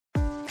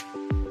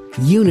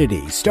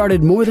Unity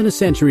started more than a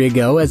century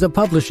ago as a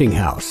publishing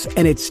house,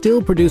 and it's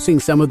still producing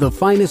some of the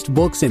finest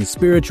books and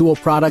spiritual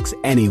products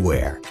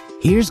anywhere.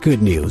 Here's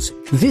good news.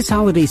 This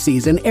holiday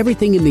season,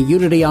 everything in the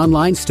Unity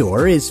online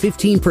store is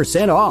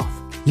 15% off.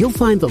 You'll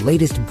find the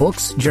latest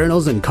books,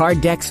 journals, and card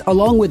decks,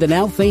 along with the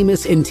now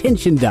famous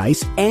intention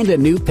dice and a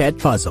new pet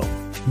puzzle.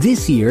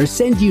 This year,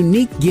 send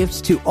unique gifts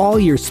to all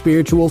your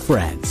spiritual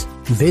friends.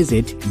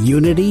 Visit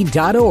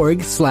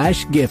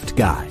unity.org/gift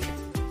guide.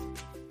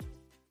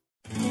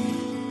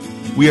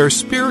 We are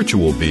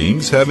spiritual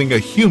beings having a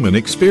human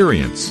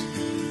experience.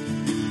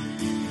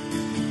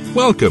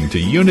 Welcome to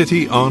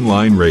Unity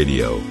Online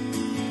Radio,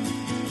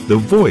 the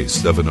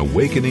voice of an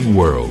awakening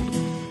world.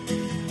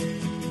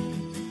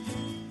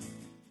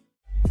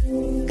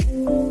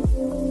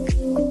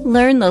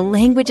 Learn the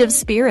language of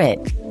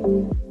spirit.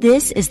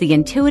 This is The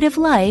Intuitive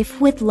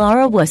Life with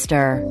Laura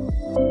Wooster.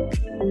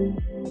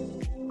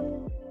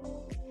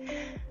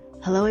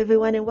 Hello,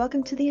 everyone, and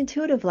welcome to The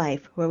Intuitive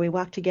Life, where we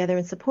walk together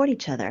and support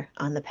each other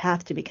on the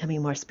path to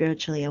becoming more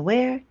spiritually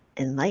aware,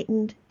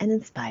 enlightened, and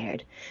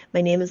inspired. My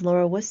name is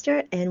Laura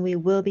Wooster, and we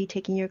will be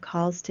taking your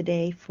calls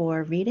today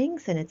for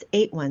readings, and it's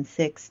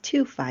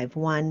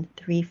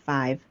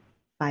 816-251-3555.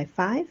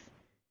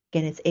 Again,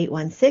 it's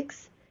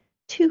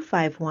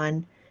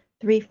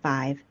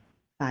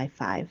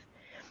 816-251-3555.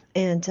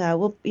 And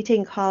we'll be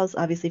taking calls,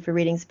 obviously, for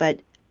readings,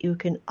 but you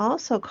can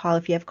also call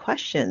if you have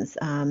questions.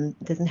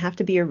 It doesn't have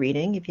to be a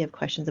reading. If you have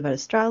questions about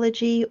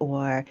astrology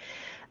or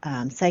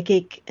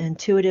psychic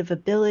intuitive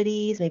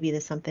abilities, maybe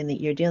there's something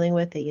that you're dealing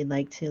with that you'd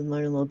like to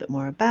learn a little bit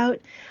more about.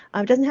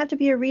 It doesn't have to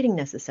be a reading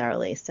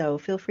necessarily, so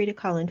feel free to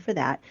call in for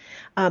that.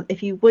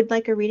 If you would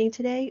like a reading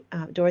today,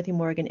 Dorothy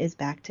Morgan is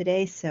back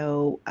today,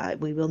 so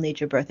we will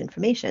need your birth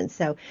information.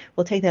 So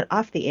we'll take that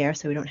off the air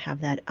so we don't have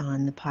that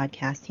on the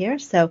podcast here.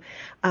 So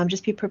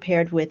just be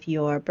prepared with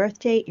your birth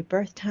date, your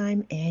birth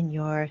time, and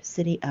your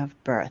city of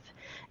birth.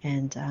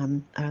 And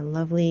our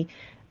lovely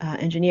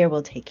engineer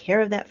will take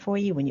care of that for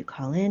you when you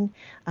call in.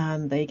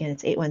 But again,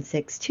 it's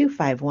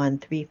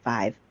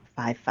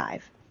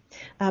 816-251-3555.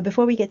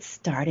 Before we get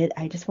started,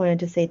 I just wanted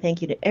to say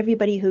thank you to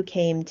everybody who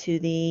came to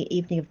the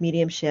Evening of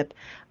Mediumship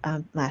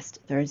last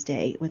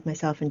Thursday with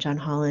myself and John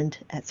Holland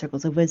at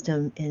Circles of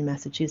Wisdom in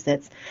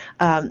Massachusetts.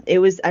 It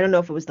was, I don't know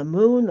if it was the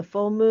moon, the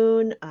full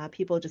moon,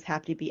 people just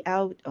happy to be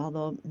out,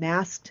 although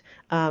masked.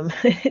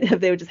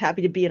 They were just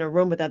happy to be in a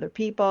room with other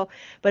people.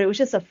 But it was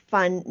just a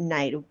fun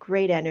night,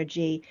 great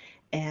energy.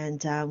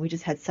 And we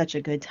just had such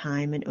a good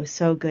time, and it was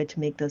so good to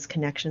make those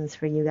connections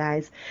for you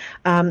guys.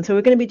 So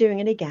we're going to be doing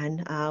it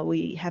again.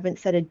 We haven't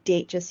set a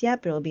date just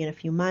yet, but it'll be in a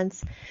few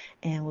months,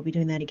 and we'll be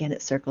doing that again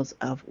at Circles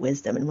of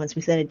Wisdom. And once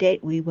we set a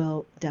date, we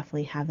will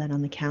definitely have that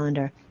on the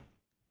calendar.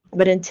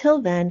 But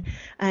until then,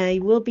 I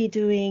will be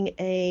doing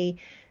an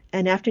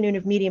afternoon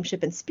of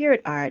mediumship and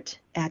spirit art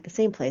at the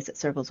same place at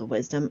Circles of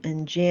Wisdom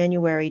on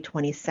January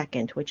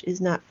 22nd, which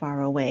is not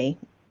far away.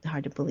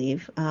 Hard to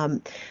believe.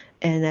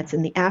 And that's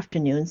in the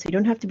afternoon, so you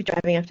don't have to be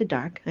driving after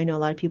dark. I know a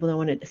lot of people don't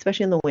want to,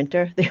 especially in the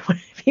winter,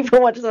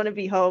 people just want to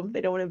be home. They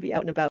don't want to be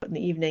out and about in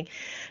the evening.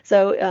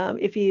 So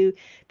if you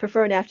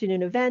prefer an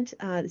afternoon event,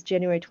 it's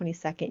January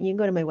 22nd. You can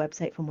go to my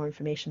website for more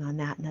information on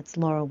that, and that's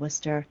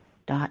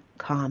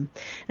laurawooster.com.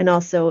 And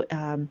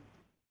also,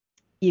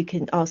 you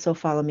can also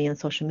follow me on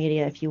social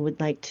media if you would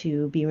like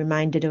to be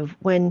reminded of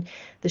when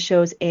the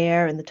shows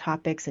air and the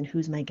topics and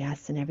who's my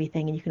guests and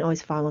everything. And you can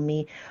always follow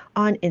me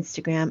on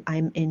Instagram.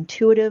 I'm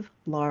Intuitive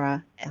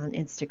Laura on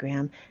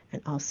Instagram,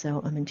 and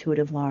also I'm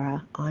Intuitive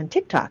Laura on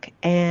TikTok,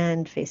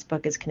 and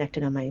Facebook is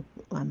connected on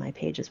my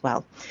page as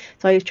well.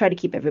 So I always try to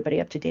keep everybody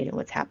up to date on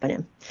what's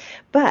happening.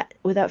 But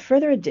without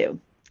further ado,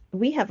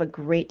 we have a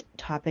great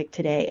topic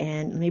today,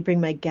 and let me bring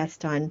my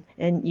guest on.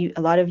 And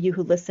a lot of you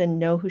who listen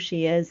know who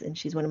she is, and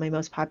she's one of my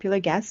most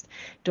popular guests,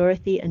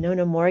 Dorothy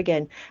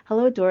Morgan.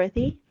 Hello,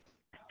 Dorothy.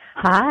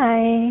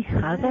 Hi.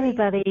 How's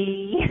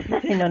everybody?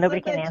 I know nobody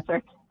can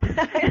answer.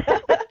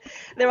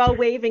 They're all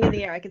waving in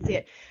the air. I can see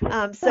it.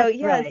 So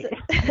yes.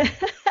 Right.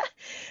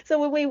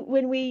 So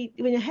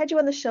when I had you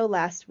on the show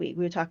last week,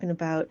 we were talking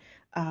about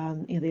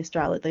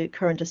the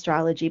current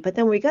astrology. But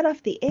then when we got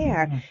off the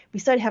air, we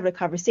started having a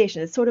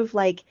conversation. It's sort of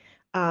like,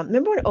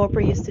 remember when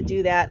Oprah used to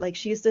do that? Like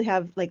she used to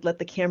have let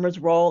the cameras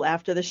roll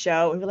after the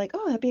show, and we're like,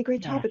 oh, that'd be a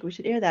great topic. We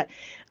should air that.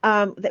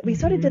 That we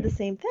sort of did the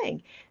same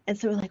thing, and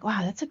so we're like,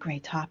 wow, that's a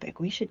great topic.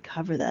 We should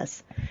cover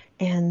this.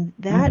 And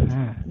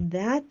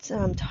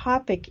that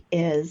topic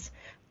is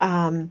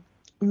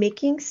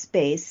making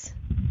space,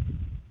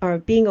 or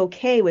being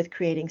okay with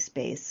creating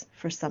space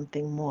for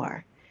something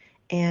more.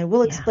 And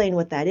we'll explain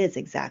what that is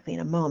exactly in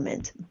a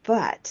moment.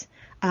 But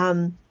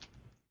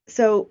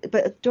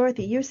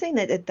Dorothy, you're saying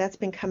that that's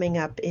been coming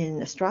up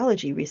in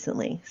astrology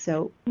recently.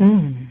 So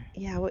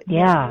what's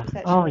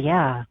that showing?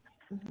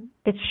 Mm-hmm.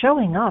 It's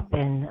showing up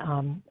in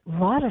a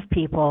lot of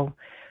people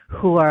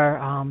who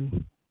are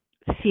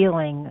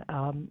feeling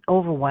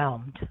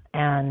overwhelmed.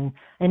 And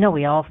I know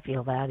we all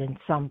feel that in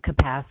some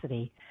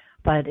capacity.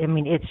 But, I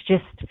mean,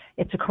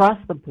 it's across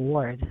the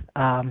board.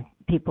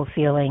 People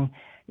feeling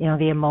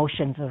the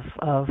emotions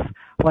of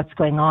what's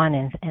going on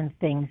and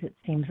things. It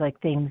seems like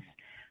things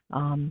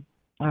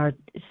are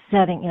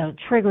setting,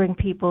 triggering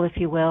people, if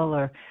you will,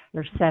 or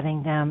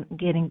setting them,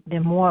 getting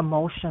them more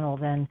emotional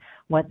than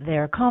what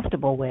they're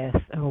comfortable with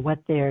or what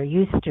they're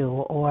used to,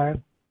 or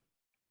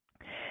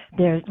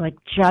they're like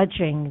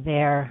judging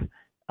their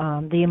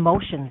the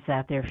emotions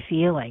that they're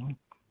feeling.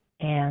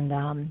 And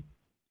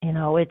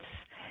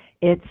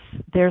it's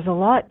there's a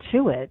lot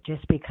to it,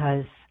 just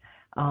because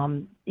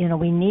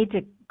we need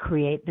to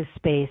create this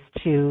space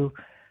to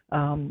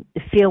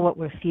feel what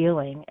we're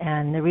feeling.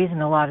 And the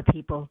reason a lot of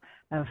people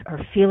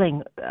are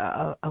feeling,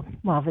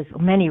 well, there's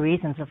many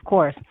reasons, of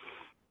course.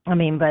 I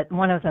mean, but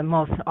one of the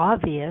most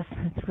obvious,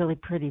 it's really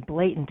pretty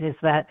blatant, is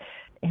that,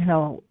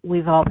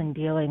 we've all been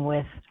dealing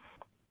with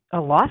a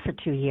lot for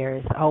 2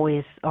 years,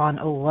 always on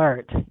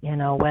alert,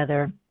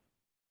 whether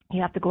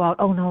you have to go out,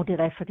 oh no,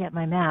 did I forget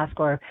my mask,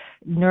 or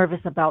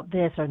nervous about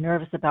this or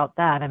nervous about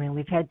that. I mean,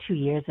 we've had 2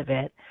 years of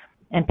it,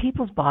 and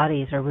people's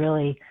bodies are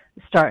really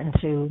starting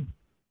to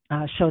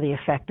show the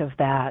effect of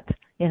that,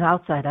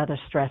 outside other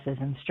stresses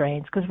and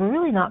strains, because we're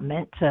really not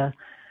meant to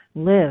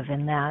live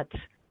in that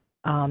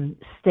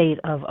state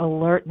of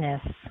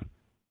alertness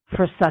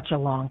for such a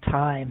long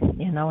time,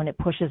 and it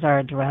pushes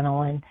our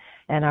adrenaline,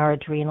 and our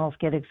adrenals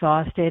get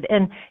exhausted.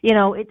 And,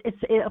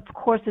 of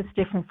course, it's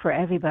different for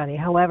everybody.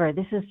 However,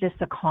 this is just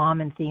a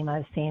common theme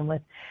I've seen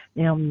with,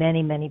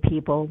 many, many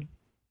people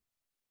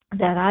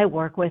that I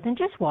work with, and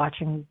just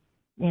watching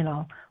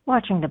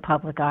the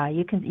public eye.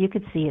 You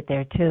could see it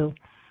there too.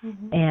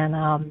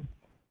 Mm-hmm.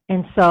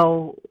 And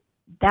so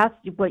that's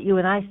what you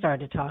and I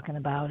started talking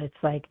about. It's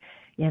like,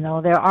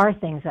 there are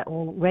things that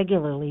will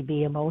regularly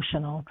be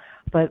emotional,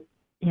 but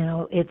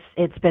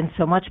it's been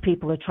so much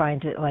people are trying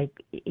to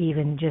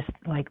even just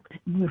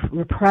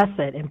repress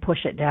it and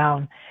push it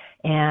down.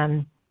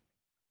 And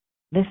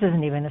this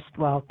isn't even it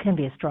can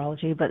be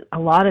astrology, but a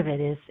lot of it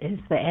is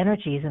the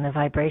energies and the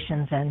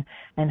vibrations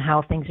and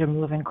how things are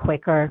moving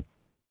quicker,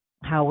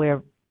 how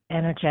we're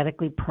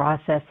energetically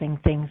processing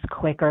things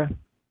quicker.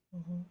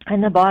 Mm-hmm.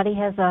 And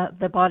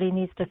the body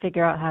needs to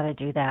figure out how to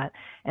do that,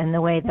 and the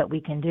way that we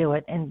can do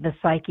it, and the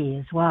psyche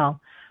as well.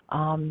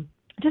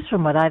 Just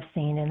from what I've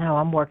seen and how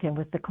I'm working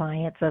with the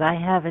clients that I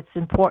have, it's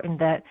important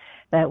that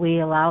we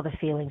allow the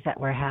feelings that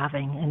we're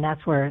having, and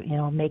that's where,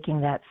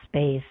 making that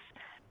space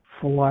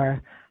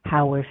for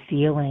how we're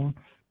feeling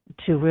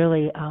to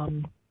really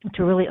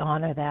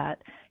honor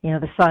that.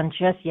 The sun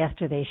just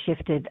yesterday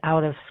shifted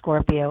out of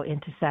Scorpio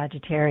into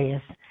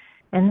Sagittarius.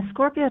 And the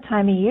Scorpio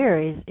time of year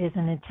is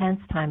an intense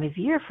time of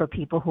year for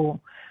people who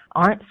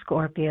aren't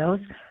Scorpios,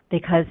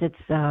 because it's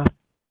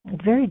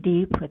very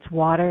deep. It's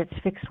water. It's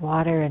fixed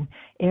water, and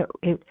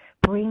it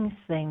brings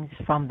things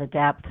from the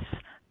depths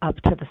up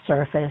to the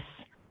surface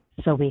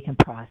so we can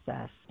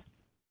process.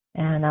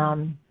 And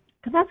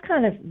because that's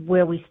kind of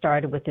where we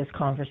started with this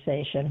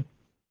conversation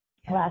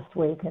last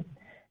week. And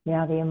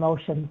the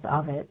emotions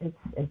of it.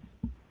 It's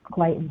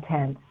quite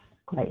intense.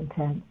 Quite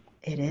intense.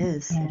 It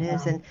is. It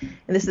is, and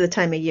this is the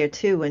time of year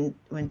too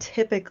when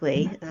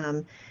typically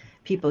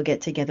people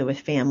get together with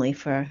family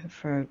for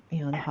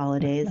the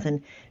holidays,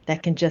 and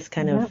that can just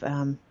kind of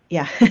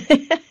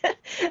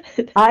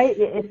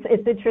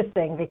It's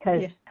interesting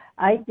because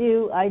I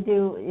do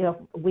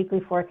weekly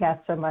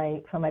forecasts from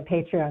my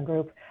Patreon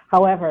group.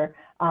 However,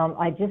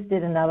 I just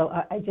did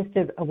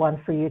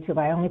one for YouTube.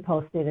 I only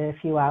posted it a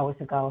few hours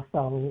ago,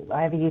 so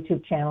I have a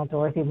YouTube channel,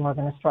 Dorothy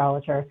Morgan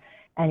Astrologer.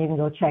 And you can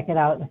go check it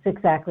out. It's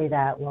exactly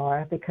that,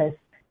 Laura, because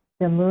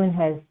the moon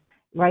has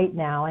right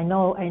now. I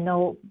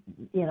know.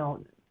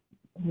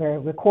 We're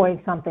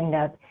recording something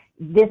that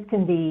this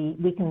can be.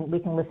 We can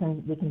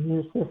listen. We can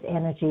use this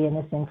energy and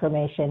this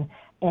information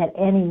at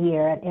any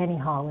year, at any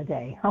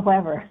holiday.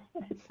 However,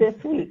 this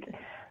week,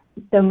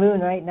 the moon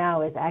right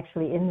now is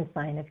actually in the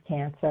sign of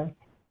Cancer,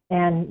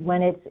 and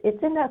when it's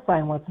in that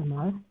sign once a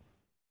month.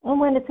 And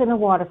when it's in a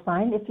water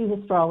sign, if you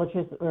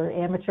astrologers or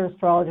amateur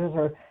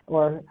astrologers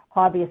or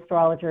hobby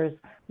astrologers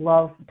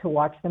love to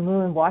watch the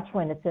moon, watch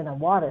when it's in a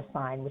water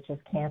sign, which is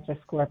Cancer,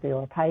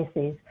 Scorpio, or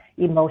Pisces.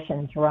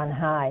 Emotions run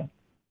high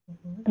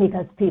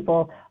because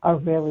people are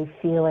really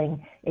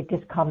feeling it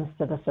just comes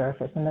to the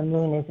surface, and the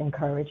moon is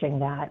encouraging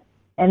that.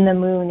 And the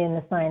moon in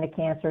the sign of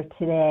Cancer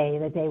today,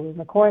 the day we're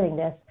recording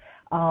this,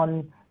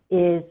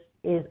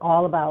 is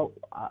all about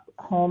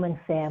home and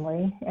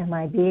family. Am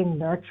I being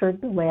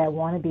nurtured the way I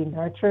want to be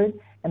nurtured?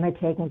 Am I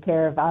taking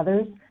care of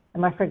others?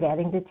 Am I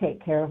forgetting to take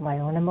care of my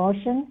own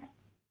emotions?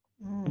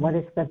 What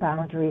is the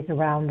boundaries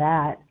around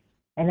that?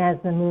 And as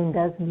the moon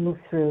does move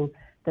through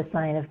the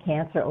sign of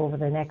Cancer over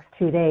the next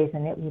 2 days,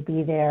 and it will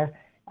be there,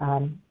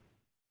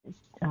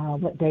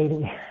 what day do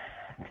we,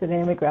 today,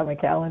 let me grab my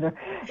calendar.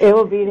 It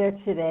will be there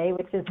today,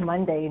 which is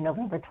Monday,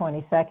 November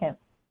 22nd.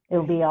 It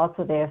will be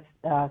also there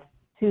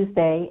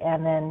Tuesday,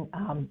 and then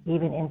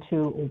even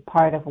into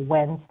part of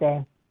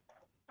Wednesday.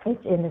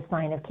 It's in the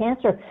sign of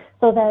Cancer.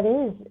 So that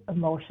is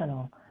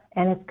emotional.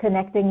 And it's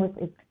connecting with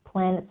its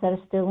planets that are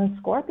still in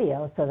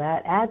Scorpio, so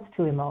that adds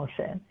to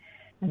emotion.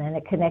 And then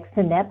it connects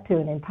to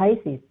Neptune in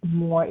Pisces,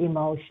 more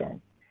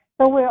emotion.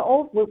 So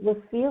we're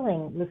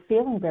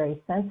feeling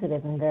very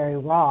sensitive and very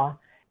raw,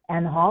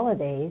 and the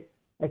holidays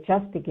are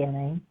just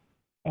beginning,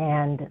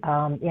 and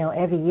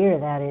every year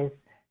that is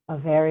a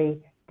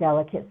very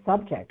delicate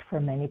subject for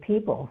many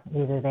people.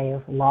 Either they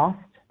have lost.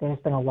 There's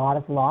been a lot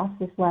of loss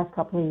this last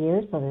couple of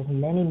years, so there's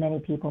many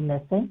people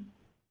missing.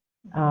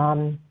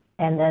 And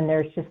then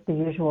there's just the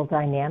usual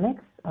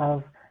dynamics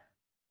of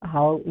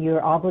how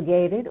you're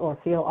obligated or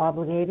feel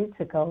obligated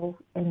to go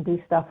and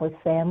do stuff with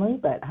family,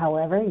 but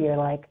however, you're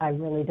like, I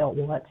really don't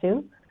want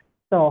to.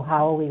 So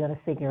how are we going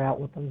to figure out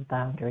what those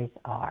boundaries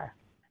are?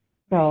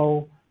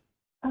 So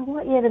I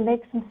want you to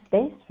make some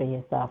space for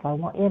yourself. I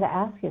want you to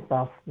ask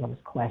yourself those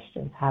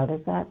questions. How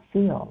does that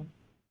feel?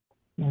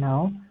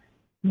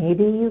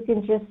 Maybe you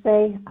can just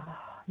say,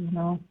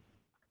 you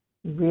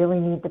really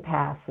need to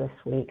pass this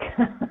week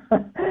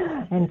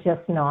and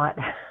just not,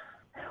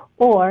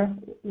 or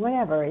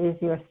whatever is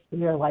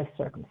your life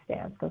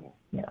circumstance, because,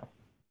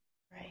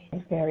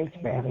 it varies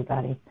for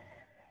everybody.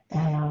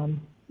 And,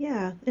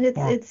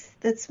 and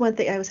that's one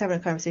thing. I was having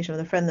a conversation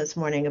with a friend this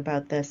morning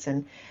about this,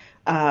 and,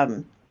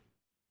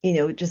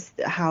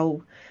 just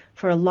how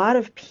for a lot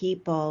of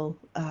people,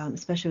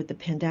 especially with the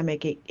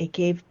pandemic, it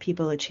gave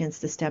people a chance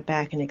to step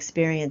back and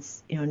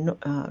experience,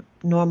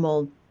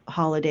 normal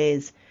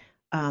holidays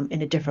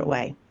in a different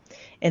way.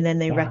 And then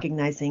they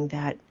recognizing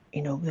that,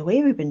 the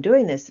way we've been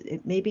doing this,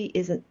 it maybe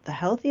isn't the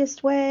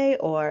healthiest way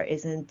or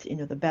isn't,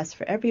 the best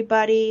for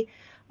everybody.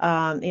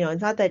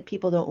 It's not that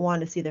people don't want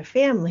to see their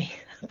family,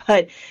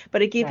 but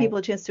it gave people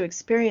a chance to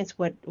experience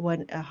what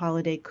a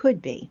holiday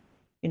could be,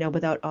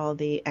 without all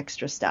the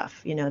extra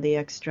stuff, the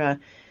extra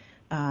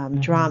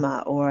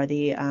drama or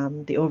the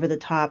over the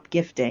top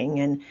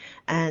gifting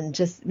and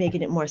just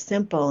making it more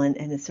simple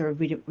and sort of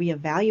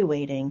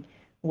reevaluating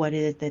what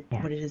it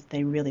is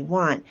they really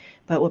want.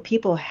 But what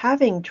people are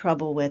having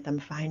trouble with, I'm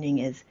finding,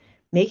 is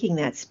making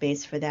that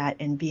space for that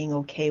and being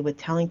okay with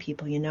telling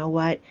people, you know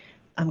what,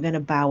 I'm going to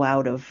bow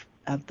out of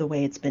the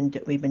way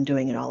we've been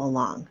doing it all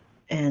along.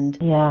 And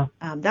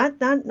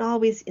that's not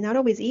always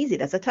easy.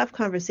 That's a tough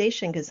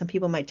conversation because some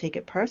people might take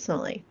it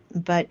personally.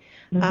 But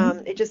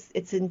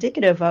it's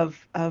indicative of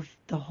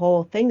the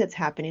whole thing that's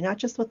happening, not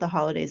just with the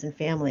holidays and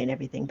family and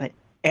everything, but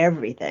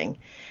everything.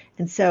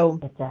 And so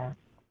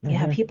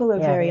people are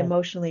very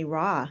emotionally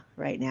raw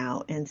right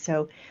now. And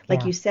so,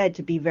 like you said,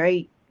 to be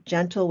very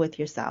gentle with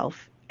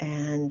yourself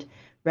and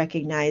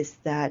recognize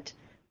that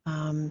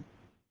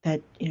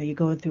you're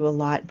going through a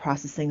lot,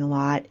 processing a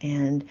lot.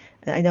 And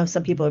I know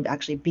some people have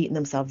actually beaten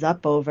themselves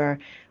up over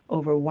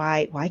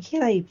why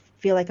can't I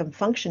feel like I'm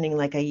functioning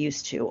like I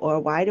used to, or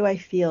why do I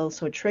feel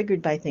so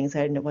triggered by things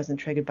I wasn't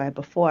triggered by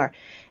before.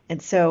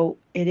 And so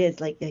it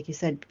is like you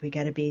said, we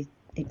got to be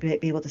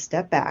able to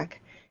step back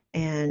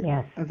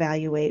and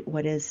evaluate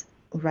what is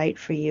right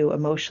for you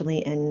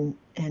emotionally and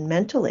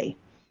mentally,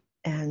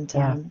 and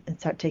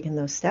start taking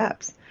those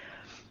steps.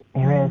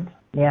 There is,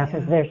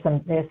 because there's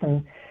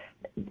some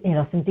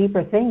some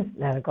deeper things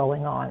that are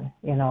going on.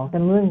 The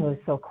moon moves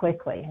so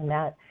quickly, and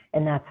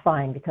that's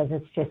fine because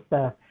it's just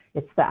the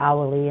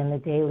hourly and the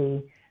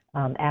daily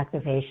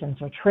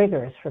activations or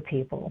triggers for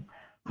people.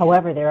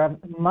 However, there are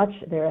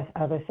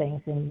other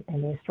things in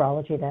the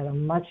astrology that are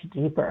much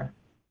deeper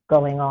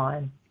going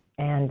on.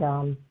 And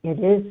it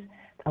is,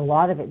 a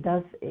lot of it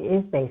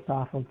is based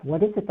off of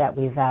what is it that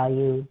we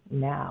value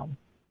now?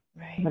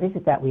 Right. What is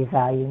it that we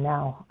value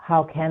now?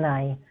 How can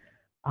I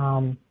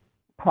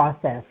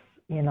process,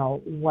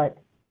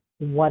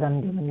 what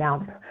I'm doing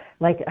now?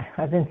 Like,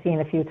 I've been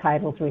seeing a few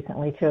titles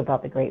recently too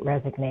about the Great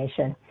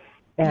Resignation.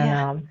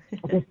 And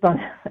it's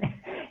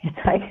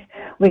like,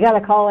 we got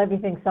to call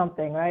everything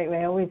something, right? We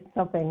always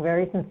something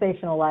very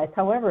sensationalized.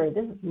 However,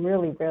 this is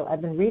really,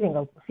 I've been reading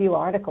a few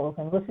articles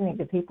and listening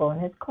to people,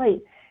 and it's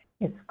quite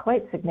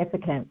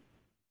significant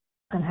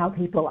on how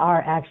people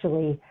are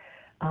actually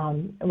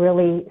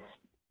really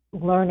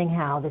learning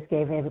how this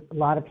gave a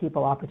lot of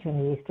people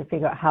opportunities to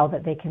figure out how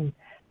that they can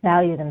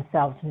value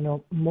themselves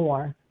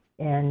more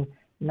and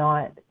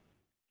not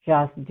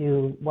just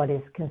do what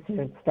is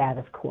considered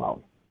status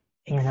quo.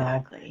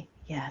 Exactly.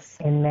 Yes.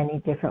 In many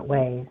different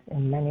ways,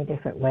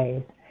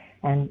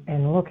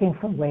 and looking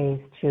for ways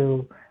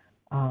to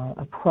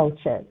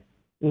approach it,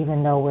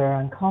 even though we're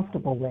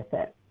uncomfortable with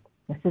it.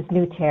 This is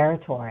new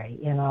territory,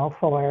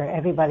 for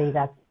everybody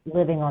that's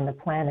living on the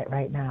planet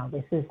right now.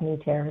 This is new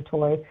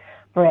territory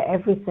for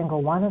every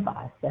single one of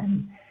us,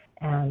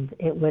 and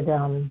it would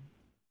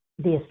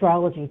the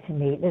astrology to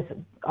me, there's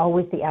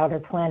always the outer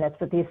planets,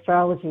 but the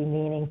astrology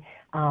meaning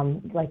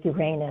like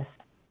Uranus,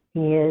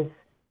 he is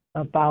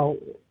about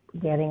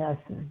getting us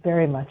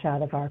very much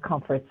out of our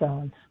comfort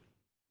zones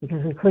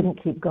because we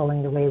couldn't keep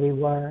going the way we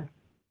were.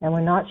 And we're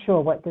not sure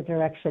what the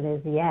direction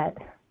is yet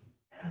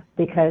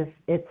because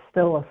it's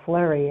still a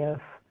flurry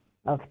of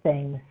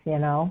things,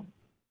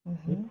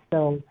 It's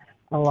still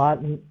a lot,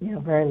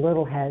 very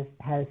little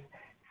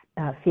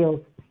feels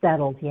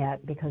settled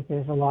yet because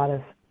there's a lot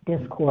of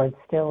discord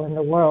still in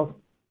the world.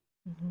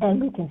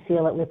 And we can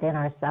feel it within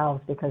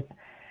ourselves because,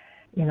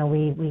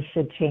 we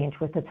should change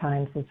with the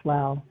times as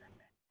well.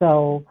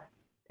 So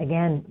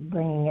again,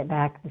 bringing it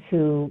back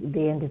to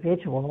the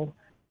individual,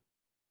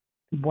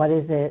 what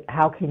is it,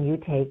 how can you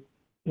take,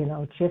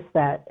 just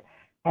that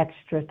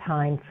extra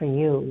time for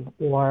you?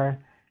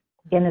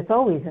 And it's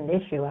always an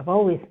issue. I've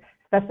always,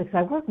 especially because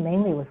I work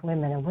mainly with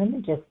women, and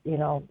women just,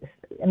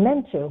 and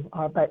men too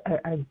are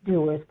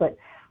doers, but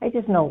I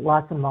just know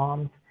lots of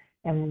moms,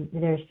 and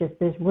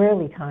there's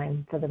rarely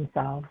time for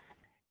themselves.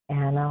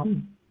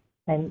 And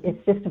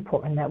it's just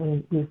important that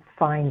we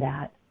find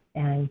that,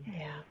 and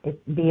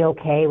be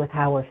okay with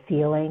how we're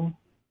feeling.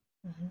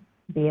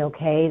 Be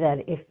okay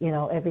that if,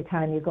 every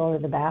time you go to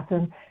the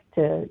bathroom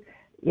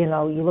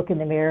you look in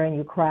the mirror and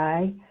you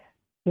cry,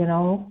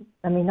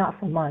 not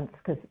for months,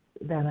 because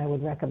then I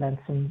would recommend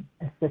some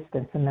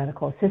assistance, some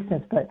medical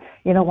assistance. But,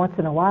 once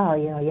in a while,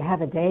 you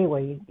have a day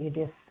where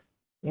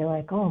you're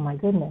like, oh my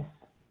goodness,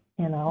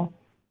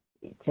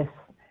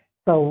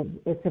 so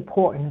it's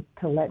important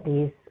to let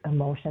these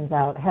emotions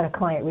out. I had a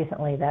client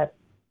recently that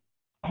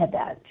had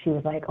that. She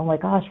was like, oh my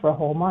gosh, for a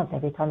whole month,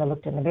 every time I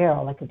looked in the mirror,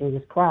 all I could do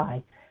was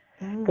cry,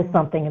 because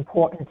something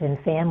important in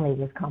family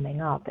was coming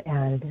up.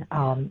 And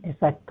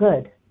it's like,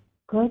 good.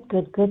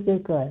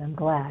 I'm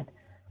glad.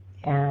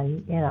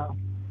 And,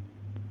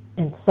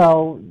 and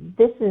so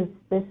this is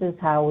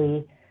how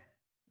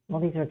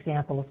these are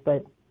examples,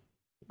 but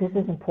this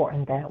is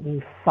important that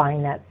we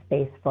find that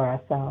space for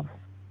ourselves.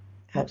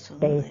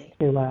 Absolutely. Space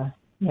to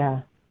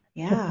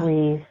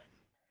breathe.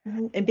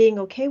 And being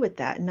okay with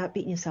that and not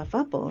beating yourself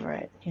up over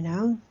it,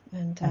 And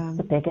that's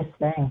the biggest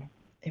thing.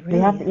 It really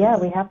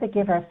is. We have to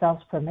give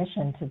ourselves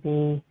permission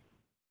to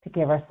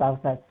give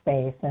ourselves that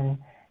space, and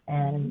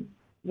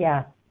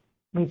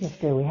we just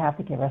do. We have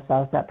to give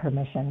ourselves that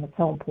permission. It's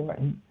so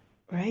important.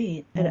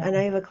 Right. And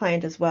I have a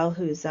client as well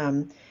who's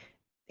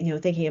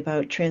thinking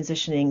about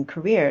transitioning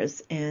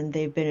careers, and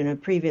they've been in a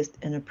previous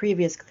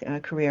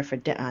career for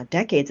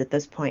decades at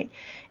this point,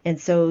 and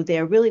so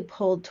they're really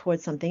pulled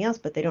towards something else,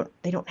 but they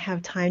don't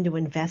have time to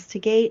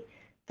investigate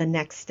the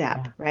next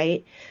step,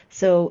 right?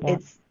 So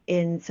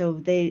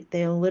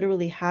they're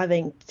literally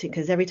having to,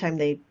 because every time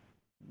they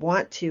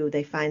want to,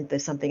 they find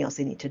there's something else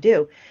they need to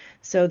do,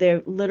 so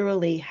they're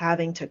literally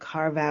having to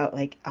carve out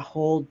like a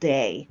whole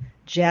day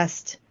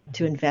just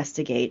to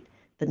investigate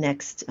the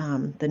next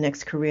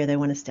career they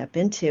want to step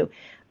into.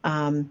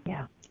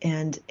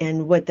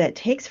 And what that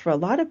takes for a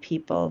lot of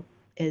people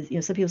is,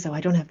 some people say, well,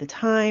 I don't have the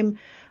time.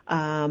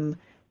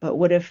 But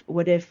what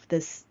if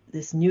this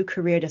new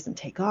career doesn't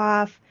take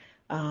off?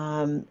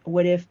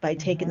 What if by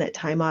taking that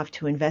time off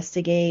to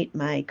investigate,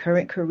 my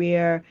current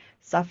career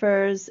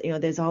suffers?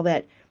 There's all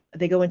that,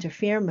 they go into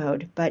fear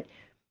mode. But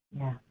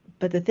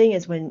the thing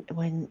is,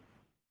 when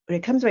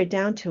it comes right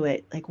down to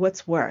it, like,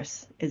 what's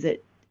worse? Is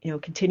it,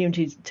 continuing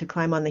to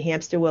climb on the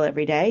hamster wheel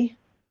every day,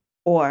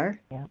 or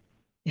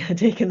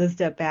taking the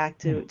step back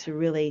to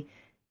really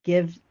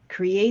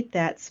create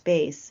that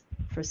space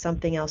for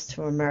something else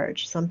to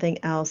emerge,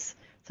 something else,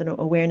 sort of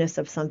awareness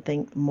of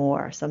something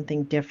more,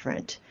 something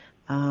different.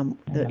 And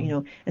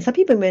some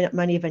people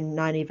might even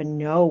not even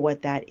know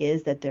what that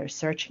is that they're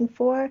searching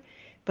for,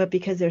 but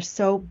because they're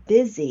so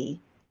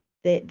busy,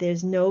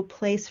 there's no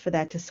place for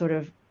that to sort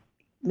of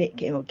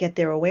get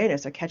their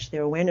awareness or catch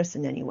their awareness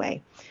in any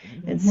way.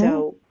 And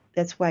so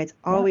that's why it's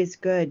always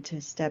good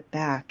to step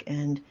back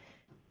and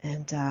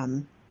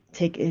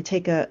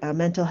take a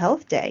mental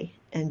health day,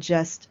 and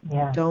just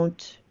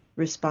don't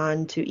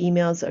respond to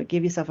emails, or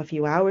give yourself a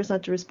few hours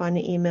not to respond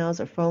to emails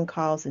or phone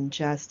calls, and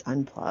just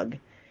unplug.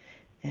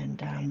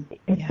 And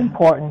it's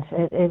important.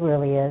 It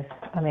really is.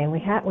 I mean, we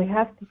have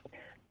to.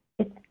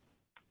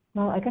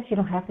 Well, I guess you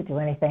don't have to do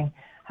anything.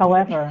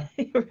 However,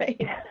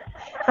 right.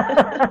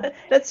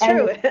 That's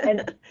true.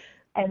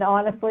 And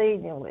honestly,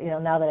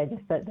 now that I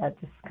just said that,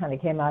 just kind of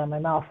came out of my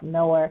mouth from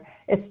nowhere.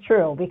 It's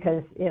true,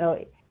 because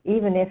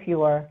even that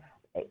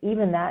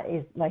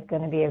is like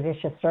going to be a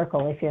vicious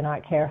circle if you're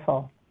not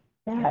careful.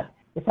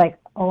 It's like,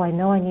 oh, I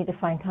know I need to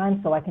find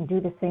time so I can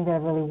do this thing that I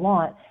really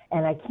want,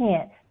 and I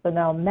can't. So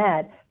now I'm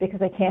mad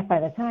because I can't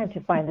find the time to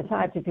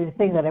do the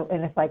thing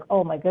and it's like,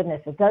 oh my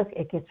goodness, it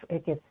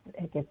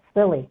gets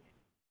silly.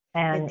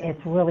 And it's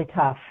really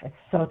tough. It's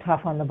so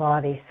tough on the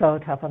body,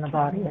 and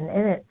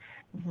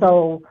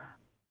so,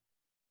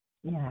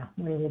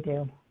 really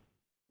do.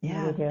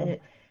 Yeah, really do. And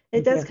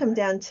it does come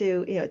down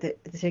to,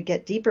 to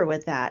get deeper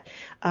with that,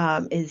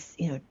 is,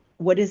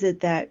 what is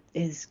it that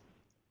is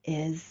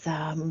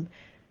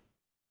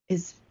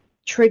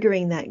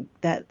triggering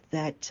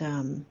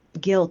that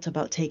guilt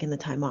about taking the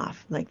time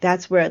off? Like,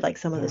 that's where, like,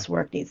 some of this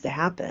work needs to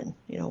happen.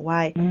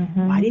 Why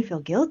do you feel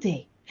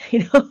guilty?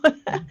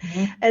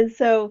 And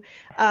so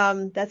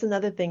that's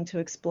another thing to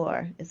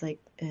explore. It's like,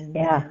 I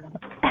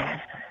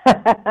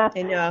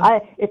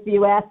know. If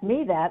you asked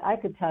me that, I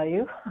could tell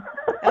you.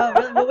 Oh,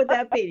 really? What would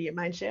that be? Do you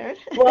mind sharing?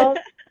 Well,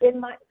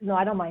 no,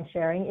 I don't mind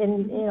sharing.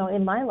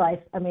 In my life,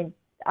 I mean,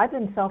 I've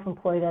been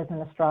self-employed as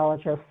an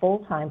astrologer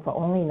full-time for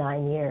only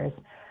 9 years,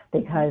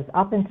 because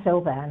up until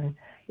then,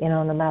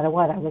 no matter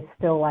what, I was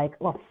still like,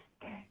 well,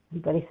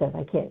 everybody says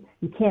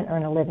you can't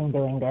earn a living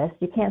doing this.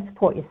 You can't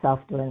support yourself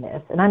doing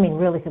this. And I mean,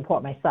 really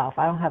support myself.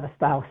 I don't have a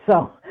spouse.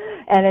 So,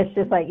 And it's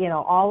just like,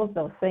 all of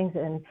those things.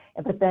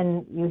 But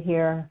then you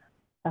hear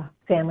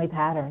family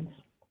patterns.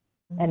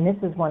 And this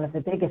is one of the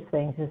biggest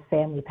things is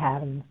family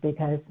patterns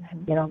because,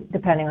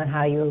 depending on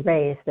how you were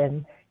raised.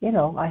 And,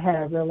 I had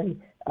a really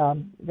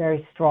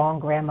very strong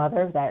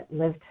grandmother that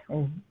lived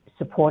and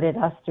supported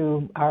us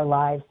through our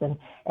lives.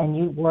 And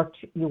you worked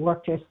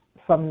just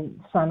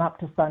from sun up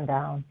to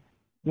sundown.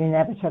 You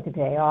never took a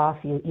day off.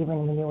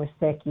 Even when you were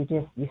sick,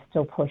 you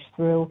still pushed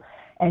through.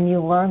 And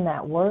you learn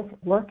that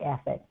work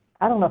ethic.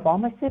 I don't know if all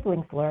my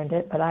siblings learned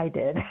it, but I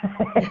did.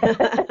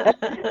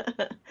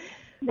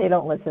 They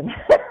don't listen.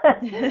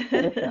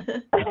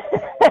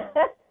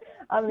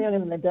 I'm the only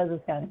one that does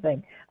this kind of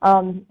thing.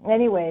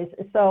 Anyways,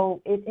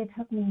 so it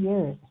took me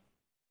years.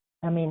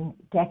 I mean,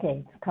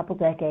 decades, a couple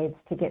decades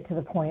to get to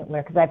the point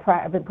where, because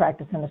I've been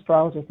practicing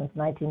astrology since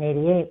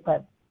 1988,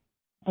 but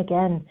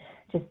again,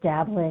 just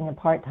dabbling and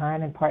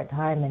part-time,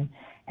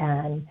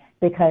 and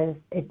because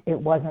it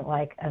wasn't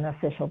like an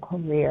official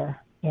career,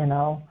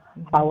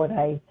 how would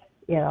I,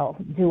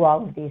 do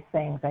all of these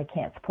things? I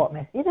can't support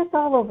myself. Just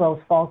all of those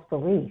false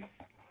beliefs.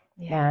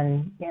 Yeah.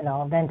 And,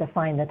 then to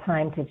find the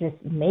time to just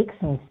make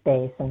some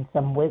space and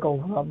some wiggle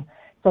room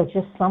so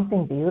just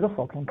something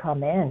beautiful can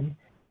come in.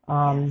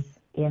 Yes.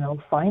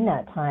 Find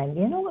that time.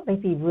 What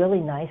might be really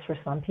nice for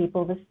some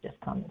people, this is just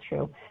coming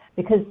true,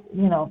 because,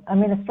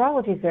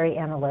 astrology is very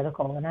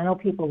analytical, and I know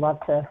people love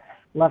to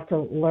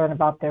learn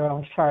about their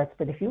own charts,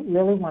 but if you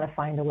really want to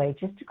find a way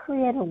just to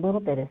create a little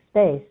bit of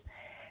space,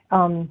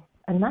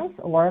 a nice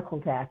oracle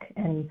deck,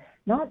 and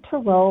not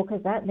tarot,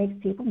 because that makes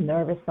people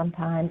nervous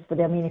sometimes, but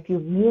if you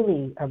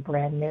really are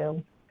brand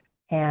new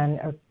and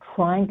are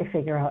trying to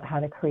figure out how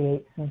to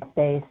create some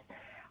space,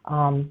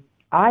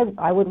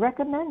 I would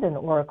recommend an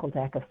oracle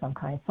deck of some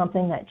kind,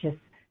 something that just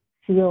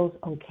feels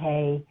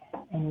okay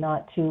and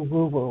not too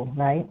woo-woo,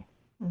 right?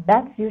 Mm-hmm.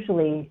 That's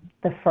usually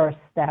the first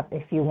step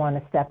if you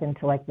want to step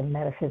into like the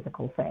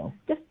metaphysical things,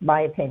 just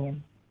my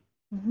opinion.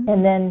 Mm-hmm.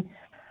 And then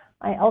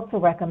I also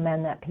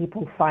recommend that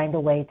people find a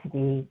way to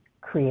be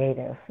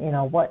creative.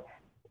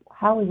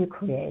 How are you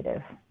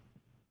creative?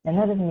 And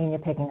that doesn't mean you're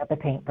picking up a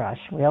paintbrush.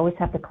 We always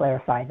have to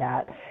clarify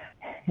that.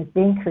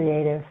 Being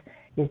creative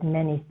is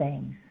many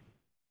things.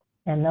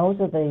 And those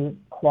are the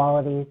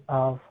qualities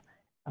of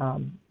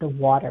the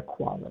water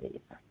qualities.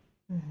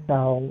 Mm-hmm.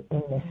 So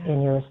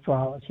in your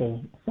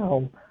astrology.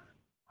 So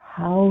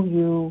how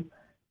you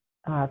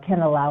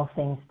can allow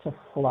things to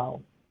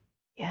flow.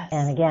 Yes.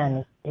 And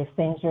again, if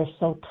things are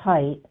so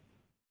tight,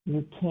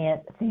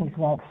 things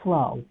won't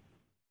flow.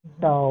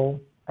 Mm-hmm. So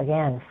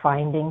again,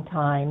 finding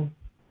time,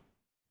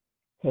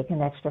 take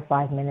an extra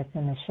 5 minutes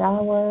in the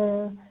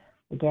shower,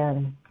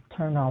 again,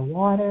 turn on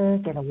water,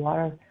 get a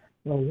little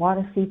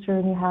water feature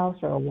in your house,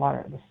 or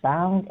the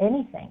sound,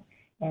 anything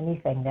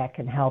that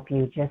can help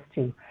you just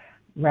to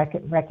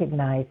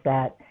recognize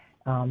that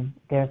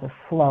there's a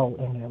flow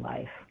in your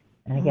life.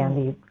 And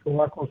again, the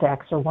oracle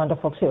decks are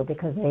wonderful too,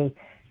 because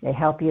they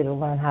help you to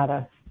learn how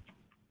to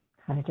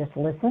just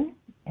listen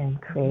and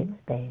create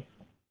space.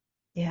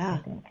 Yeah,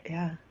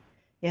 yeah.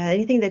 Yeah,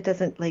 anything that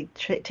doesn't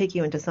take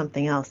you into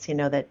something else,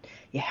 that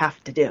you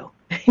have to do.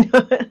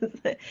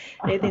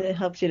 Anything that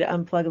helps you to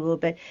unplug a little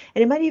bit.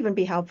 And it might even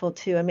be helpful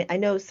too. I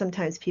know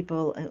sometimes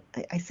people,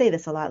 I say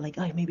this a lot, like,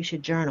 oh, maybe you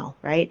should journal,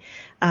 right?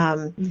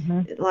 A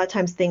lot of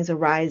times things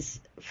arise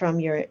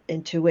from your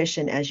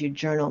intuition as you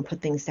journal and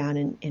put things down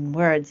in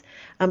words.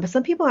 But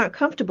some people aren't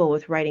comfortable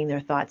with writing their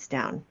thoughts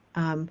down.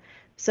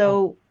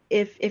 So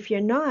if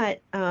you're not,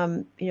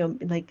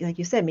 like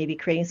you said, maybe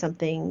creating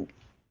something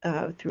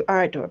through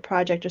art or a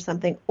project or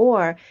something,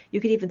 or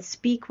you could even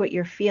speak what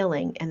you're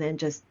feeling and then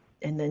just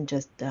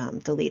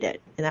delete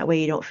it. And that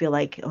way you don't feel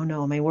like, oh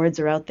no, my words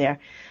are out there.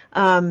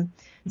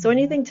 So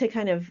anything to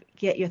kind of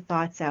get your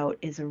thoughts out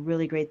is a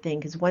really great thing,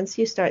 because once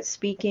you start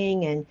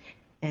speaking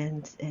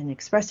and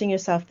expressing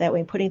yourself that way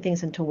and putting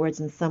things into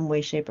words in some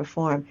way, shape, or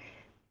form,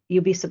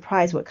 you'll be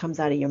surprised what comes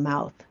out of your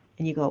mouth.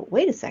 And you go,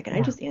 wait a second,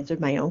 I just answered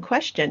my own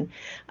question.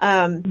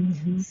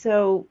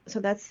 So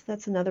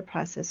that's another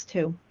process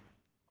too.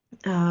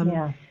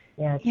 Sure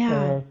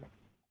is.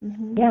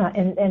 Yeah,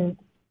 and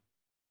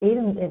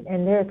even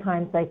and there are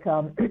times like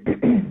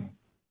again,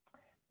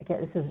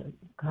 this is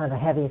kind of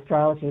heavy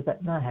astrology,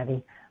 but not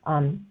heavy.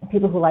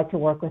 People who like to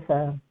work with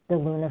the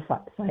lunar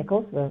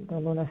cycles, the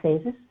lunar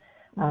phases.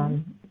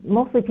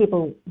 Mostly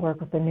people work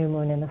with the new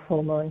moon and the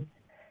full moon,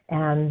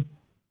 and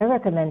I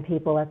recommend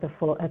people at the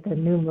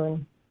new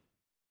moon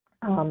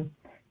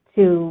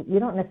you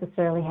don't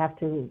necessarily have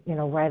to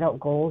write out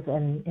goals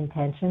and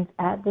intentions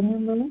at the new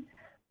moon.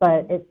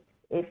 But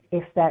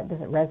if that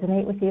doesn't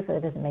resonate with you, if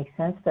it doesn't make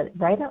sense, but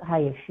write out how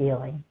you're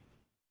feeling.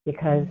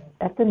 Because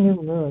at the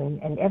new moon,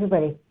 and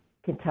everybody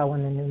can tell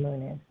when the new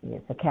moon is.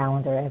 It's a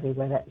calendar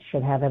everywhere that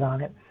should have it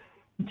on it.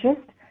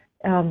 Just,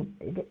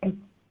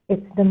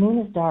 the moon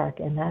is dark,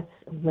 and that's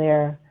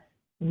where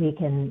we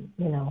can,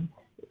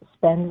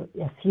 spend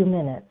a few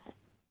minutes,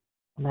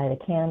 light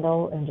a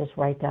candle, and just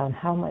write down,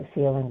 how am I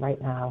feeling right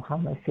now? How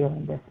am I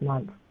feeling this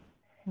month?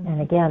 Mm-hmm.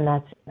 And again,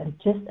 that's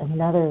just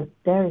another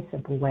very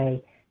simple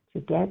way to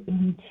get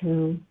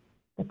into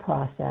the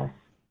process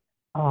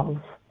of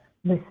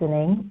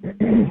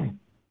listening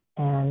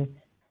and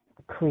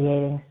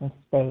creating some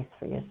space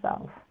for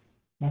yourself,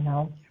 you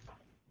know?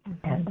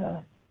 And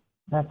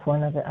that's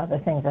one of the other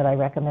things that I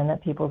recommend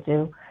that people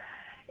do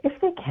if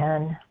they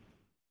can.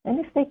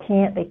 And if they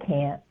can't, they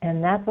can't.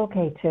 And that's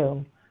okay,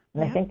 too.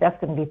 And I think that's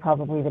going to be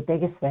probably the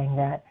biggest thing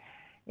that,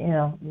 you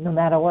know, no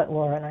matter what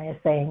Laura and I are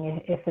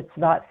saying, if it's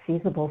not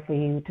feasible for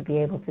you to be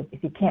able to,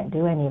 if you can't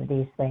do any of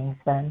these things,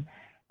 then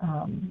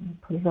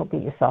please don't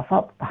beat yourself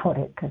up about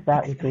it, because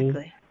that would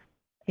be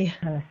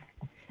kind of.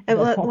 And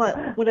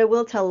what I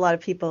will tell a lot of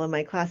people in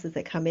my classes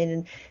that come in,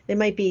 and they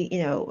might be, you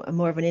know,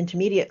 more of an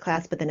intermediate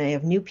class, but then I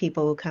have new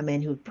people who come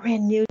in who are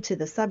brand new to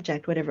the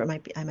subject, whatever it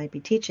might be, I might be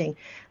teaching,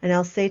 and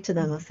I'll say to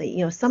them, I'll say,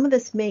 you know, some of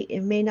this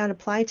may not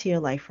apply to your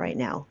life right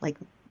now, like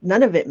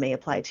none of it may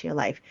apply to your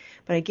life,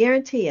 but I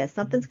guarantee you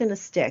something's going to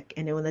stick,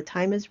 and when the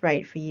time is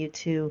right for you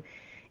to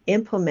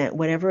implement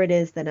whatever it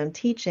is that I'm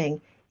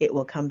teaching, it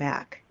will come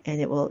back. And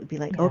it will be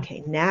like,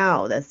 okay,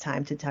 now that's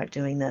time to start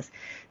doing this.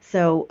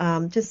 So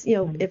just, you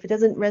know, if it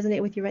doesn't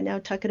resonate with you right now,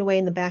 tuck it away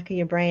in the back of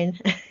your brain.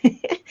 And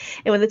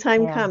when the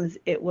time comes,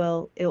 it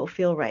will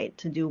feel right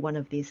to do one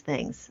of these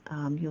things.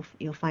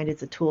 You'll find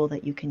it's a tool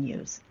that you can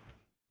use.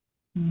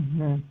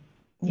 Mm-hmm.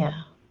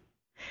 Yeah.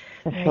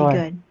 For Very sure.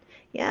 good.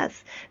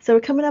 Yes. So we're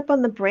coming up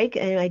on the break,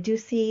 and I do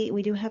see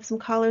we do have some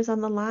callers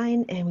on the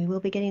line, and we will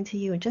be getting to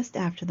you just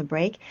after the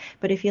break.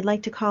 But if you'd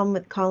like to call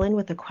in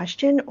with a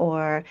question,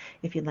 or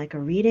if you'd like a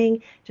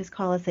reading, just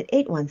call us at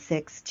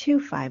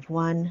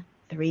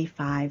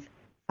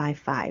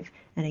 816-251-3555.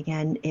 And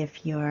again,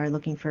 if you're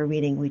looking for a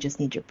reading, we just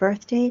need your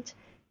birth date,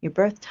 your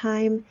birth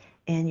time,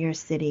 and your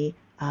city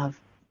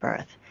of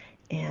birth.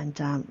 And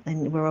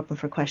we're open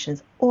for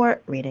questions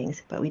or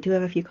readings. But we do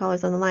have a few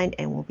callers on the line,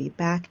 and we'll be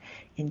back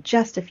in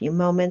just a few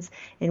moments.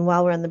 And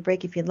while we're on the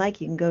break, if you'd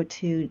like, you can go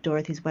to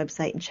Dorothy's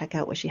website and check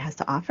out what she has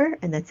to offer,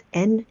 and that's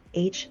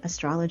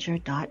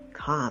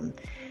nhastrologer.com.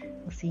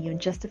 We'll see you in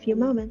just a few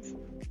moments.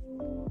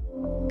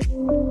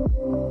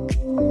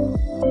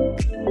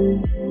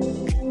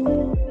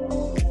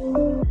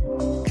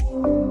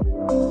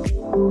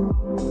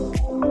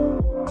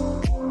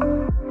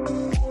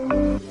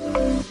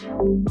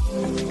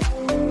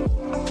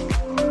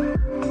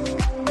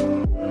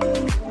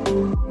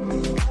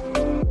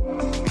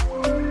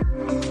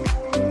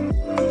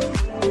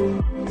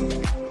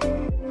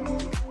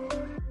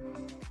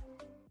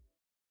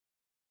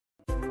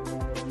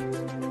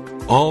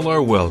 All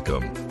are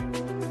welcome.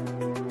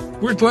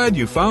 We're glad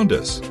you found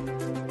us.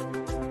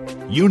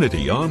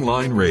 Unity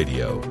Online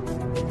Radio,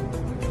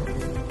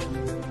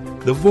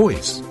 the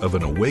voice of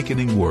an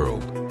awakening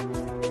world.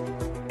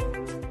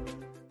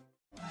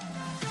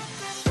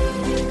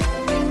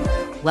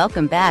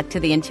 Welcome back to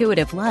The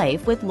Intuitive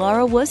Life with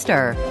Laura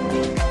Wooster.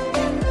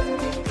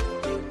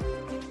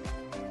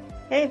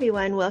 Hey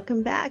everyone,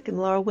 welcome back. I'm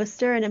Laura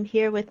Wooster, and I'm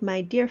here with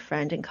my dear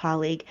friend and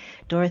colleague,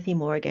 Dorothy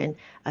Morgan,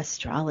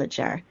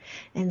 astrologer.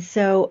 And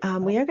so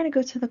we are going to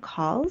go to the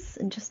calls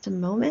in just a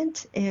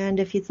moment. And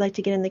if you'd like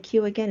to get in the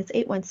queue again, it's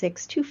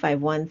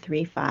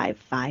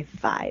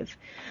 816-251-3555.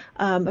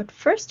 But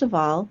first of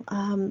all,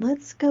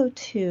 let's go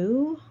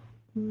to,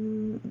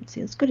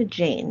 let's go to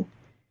Jane.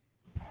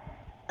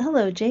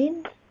 Hello,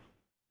 Jane.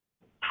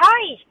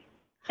 Hi.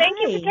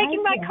 Thank you Hi. for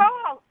taking my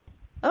call.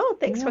 Oh,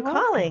 thanks for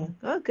calling.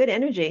 Oh, good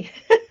energy.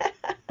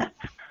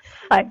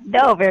 I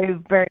know, very,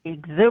 very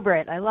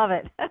exuberant. I love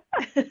it.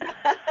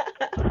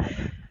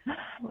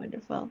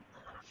 Wonderful.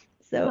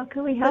 So, how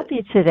can we help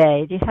you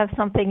today? Do you have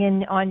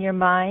something on your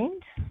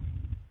mind?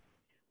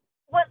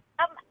 Well,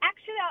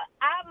 actually,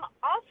 I'm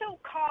also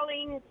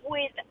calling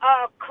with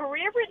a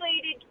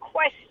career-related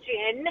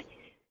question,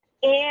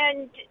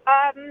 and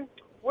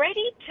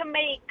ready to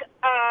make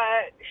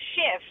a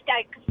shift.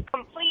 I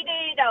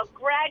completed a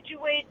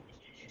graduate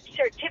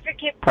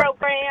certificate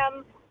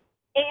program,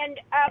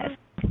 and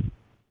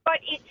but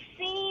it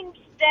seems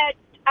that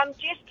I'm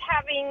just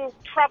having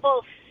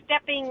trouble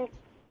stepping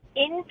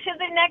into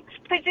the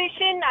next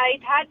position.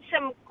 I've had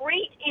some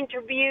great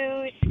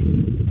interviews.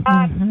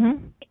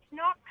 It's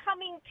not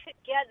coming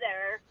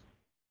together,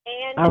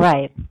 and all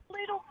right. I'm a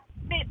little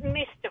bit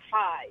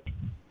mystified.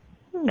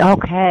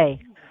 Okay.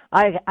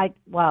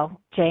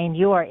 Well, Jane,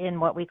 you are in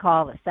what we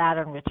call the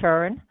Saturn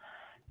return.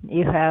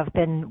 You have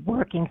been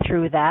working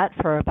through that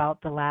for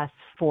about the last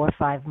 4 or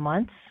 5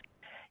 months.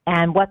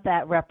 And what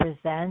that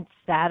represents,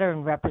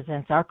 Saturn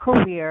represents our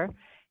career,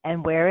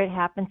 and where it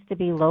happens to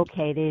be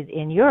located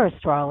in your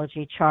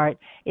astrology chart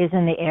is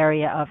in the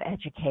area of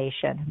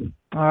education.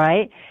 All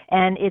right?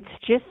 And it's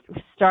just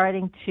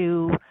starting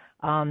to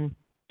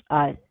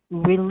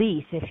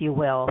release, if you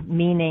will,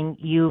 meaning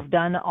you've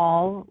done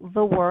all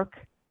the work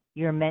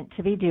you're meant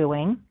to be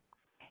doing,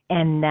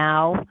 and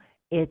now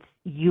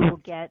you will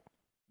get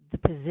the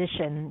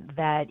position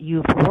that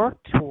you've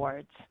worked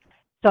towards.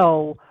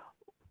 So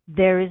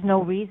there is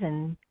no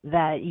reason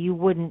that you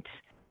wouldn't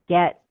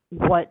get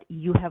what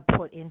you have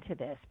put into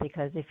this,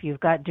 because if you've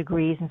got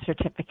degrees and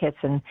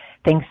certificates and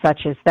things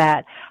such as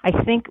that, I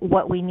think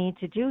what we need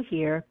to do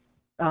here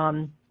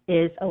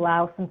is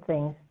allow some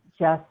things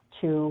just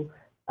to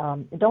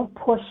don't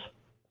push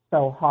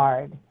so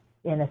hard,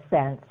 in a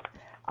sense.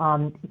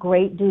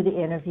 Great, do the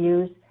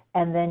interviews,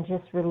 and then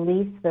just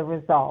release the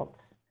results,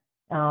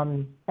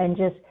 and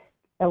just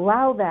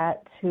allow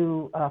that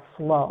to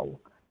flow.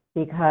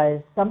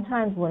 Because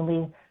sometimes when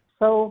we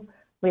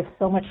have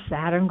so much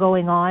Saturn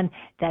going on,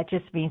 that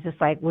just means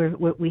it's like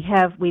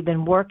we've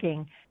been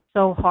working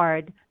so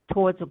hard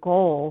towards a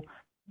goal,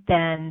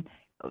 then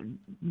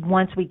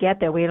once we get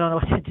there, we don't know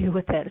what to do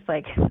with it. It's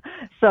like,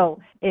 so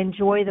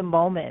enjoy the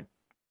moment.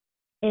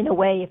 In a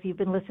way, if you've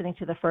been listening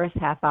to the first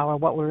half hour,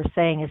 what we were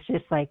saying is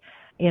just like,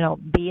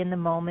 be in the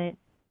moment,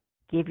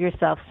 give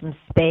yourself some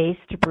space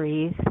to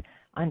breathe,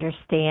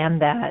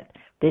 understand that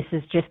this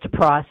is just a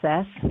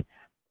process,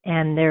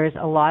 and there's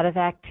a lot of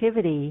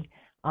activity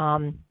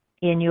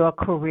in your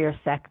career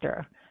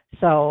sector.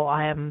 So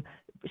I am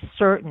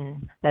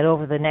certain that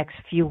over the next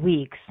few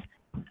weeks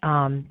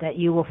that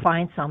you will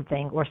find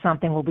something, or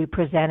something will be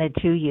presented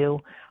to you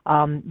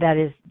that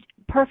is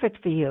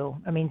perfect for you.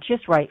 I mean,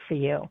 just right for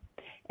you.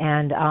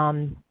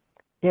 And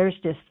there's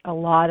just a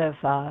lot of,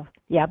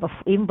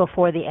 even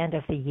before the end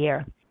of the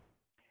year.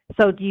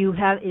 So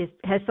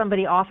has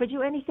somebody offered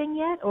you anything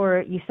yet,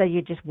 or you said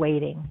you're just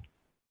waiting?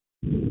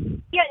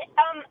 Yeah,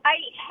 I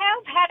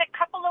have had a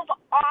couple of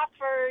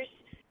offers,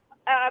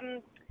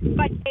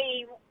 but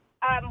they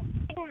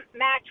didn't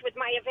match with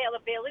my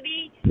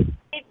availability,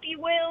 if you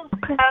will.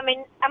 Okay.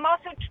 And I'm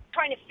also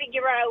trying to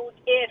figure out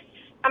if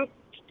I'm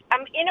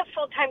in a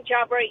full-time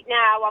job right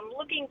now. I'm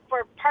looking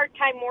for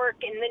part-time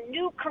work in the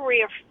new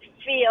career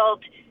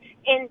field,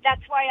 and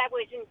that's why I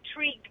was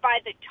intrigued by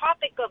the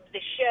topic of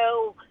the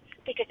show,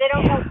 because I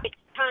don't know if it's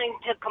time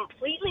to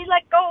completely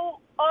let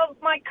go of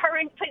my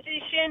current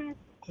position.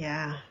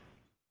 Yeah.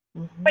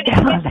 Mm-hmm. But it's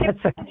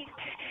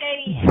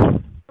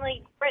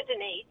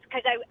resonates,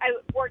 because I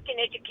work in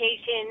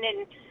education,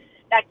 and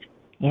that's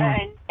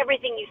and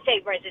everything you say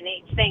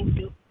resonates. Thank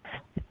you.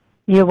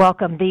 You're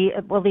welcome.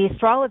 The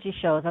astrology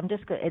shows, I'm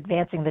just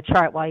advancing the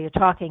chart while you're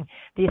talking.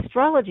 The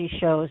astrology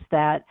shows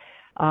that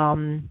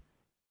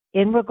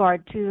in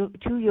regard to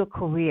your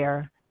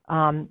career,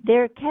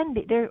 there can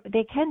be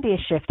a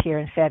shift here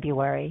in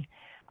February.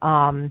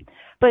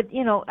 But,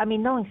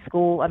 knowing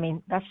school,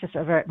 that's just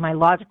my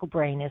logical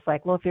brain is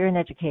like, well, if you're in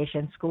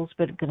education, school's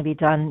going to be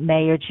done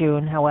May or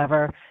June,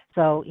 however,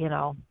 so,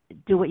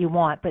 do what you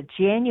want. But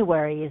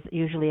January is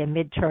usually a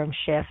midterm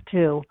shift,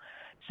 too.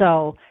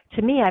 So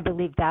to me, I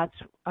believe that's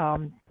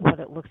what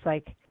it looks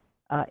like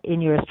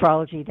in your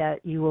astrology, that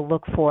you will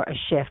look for a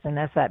shift, and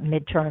that's that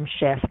midterm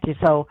shift.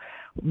 So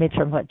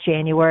midterm,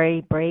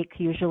 January break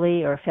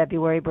usually, or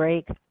February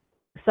break,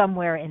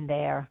 somewhere in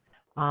there.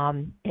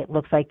 It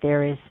looks like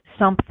there is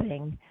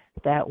something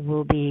that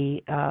will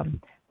be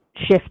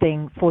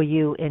shifting for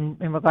you in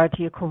regard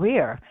to your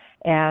career.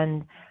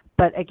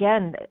 But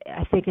again,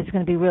 I think it's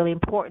going to be really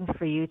important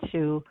for you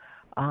to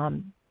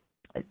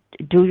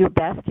do your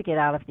best to get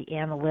out of the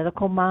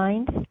analytical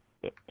mind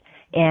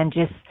and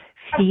just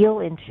feel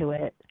into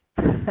it.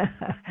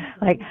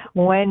 Like,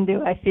 when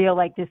do I feel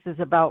like this is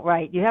about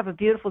right? You have a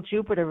beautiful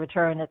Jupiter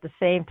return at the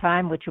same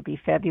time, which will be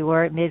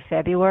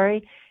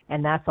mid-February,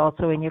 and that's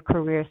also in your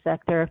career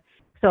sector.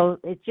 So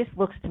it just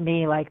looks to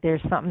me like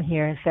there's something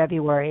here in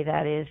February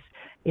that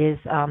is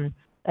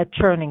a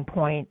turning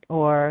point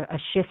or a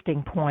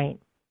shifting point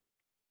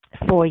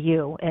for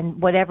you,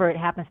 and whatever it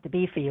happens to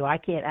be for you. I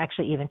can't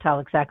actually even tell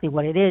exactly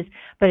what it is,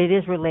 but it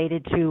is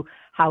related to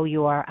how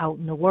you are out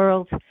in the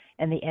world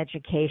and the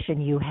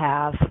education you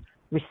have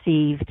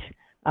received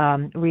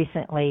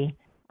recently,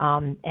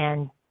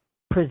 and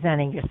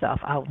presenting yourself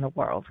out in the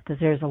world,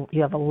 because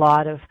you have a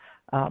lot of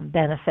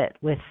benefit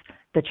with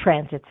the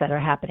transits that are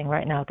happening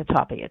right now at the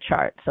top of your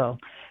chart. So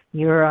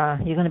you're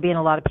going to be in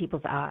a lot of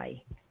people's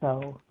eye.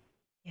 So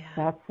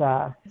that's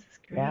this is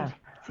great. Yeah.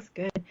 This is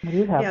good.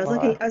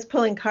 I was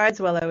pulling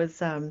cards while I was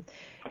going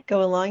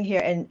along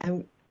here,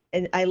 and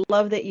I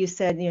love that you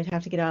said you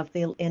have to get out of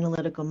the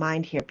analytical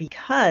mind here,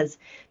 because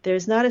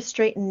there's not a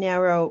straight and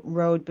narrow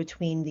road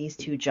between these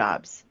two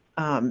jobs.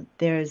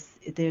 There's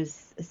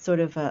sort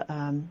of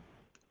a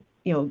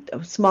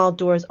small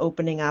doors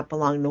opening up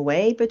along the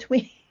way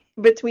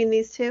between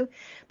these two,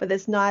 but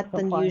there's not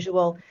the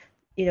usual,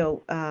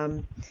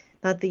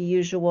 not the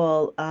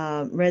usual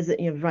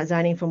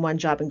resigning from one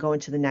job and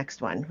going to the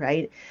next one,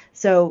 right?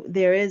 So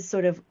there is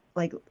sort of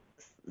like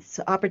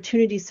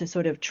opportunities to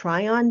sort of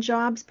try on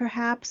jobs,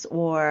 perhaps,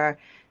 or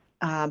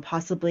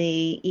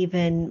possibly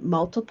even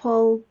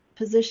multiple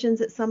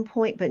positions at some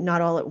point, but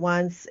not all at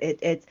once.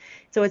 It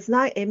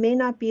may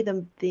not be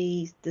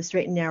the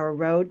straight and narrow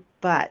road,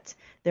 but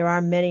there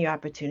are many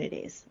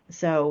opportunities.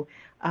 So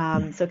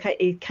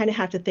you kind of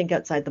have to think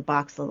outside the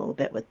box a little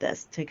bit with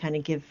this, to kind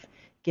of give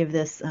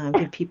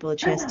people a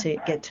chance to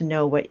get to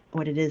know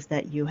what it is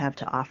that you have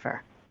to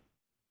offer.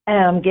 And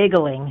I'm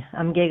giggling.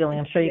 I'm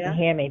sure you can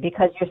hear me,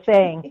 because you're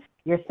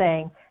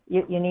saying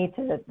you need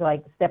to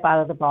step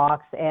out of the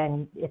box,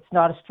 and it's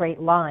not a straight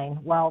line.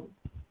 Well,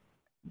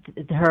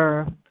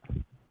 her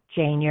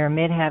Jane, your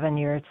midheaven,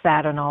 your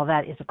Saturn, all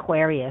that is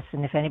Aquarius.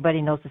 And if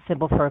anybody knows the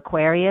symbol for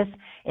Aquarius,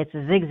 it's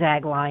a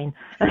zigzag line.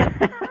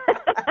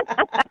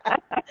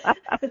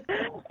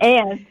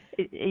 And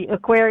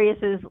Aquarius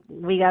is,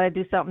 we got to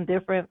do something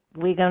different.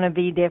 We're going to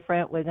be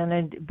different. We're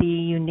going to be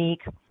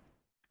unique.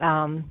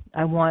 I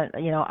don't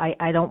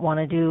want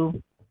to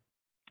do,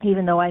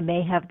 even though I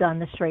may have done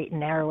the straight and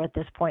narrow at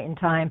this point in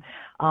time,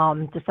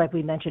 just like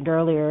we mentioned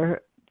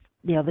earlier,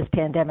 this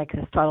pandemic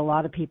has taught a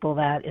lot of people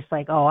that it's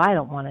like, oh, I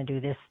don't want to do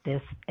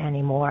this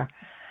anymore.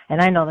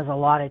 And I know there's a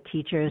lot of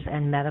teachers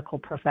and medical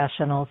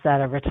professionals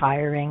that are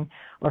retiring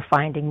or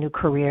finding new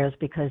careers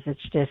because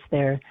it's just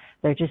they're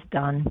just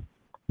done.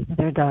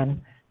 They're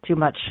done. Too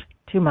much.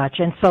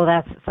 And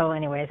so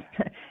anyways,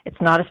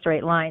 it's not a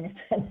straight line.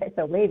 It's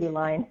a wavy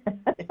line.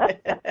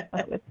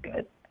 That was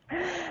good.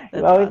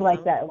 You always awesome.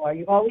 Like that, Laura.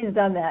 You've always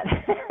done that.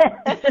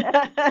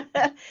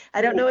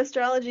 I don't know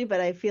astrology, but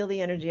I feel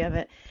the energy of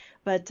it.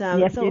 But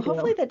yes, so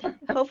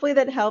hopefully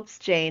that helps,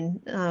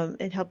 Jane.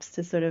 It helps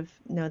to sort of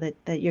know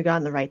that you're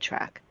on the right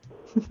track.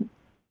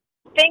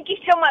 Thank you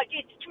so much.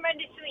 It's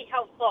tremendously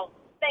helpful.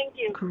 Thank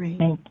you.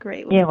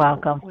 Great. You're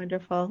welcome.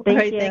 Wonderful. Thank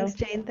All right, you. Thanks,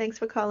 Jane. Thanks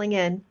for calling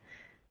in.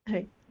 All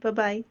right,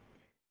 bye-bye.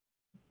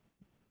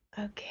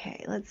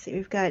 Okay, let's see.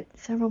 We've got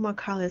several more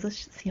callers. Let's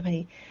just see how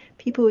many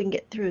people we can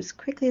get through as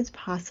quickly as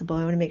possible.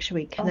 I want to make sure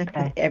we connect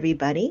with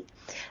everybody.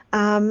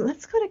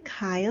 Let's go to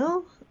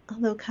Kyle.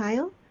 Hello,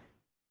 Kyle.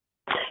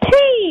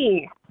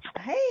 Hey!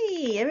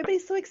 Hey,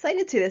 everybody's so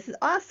excited too. This is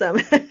awesome.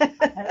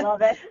 I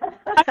love it.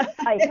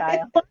 Hi,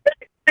 Kyle.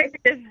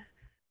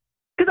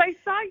 Because I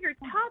saw your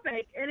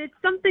topic, and it's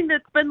something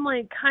that's been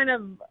kind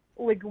of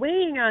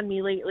weighing on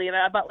me lately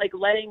about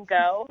letting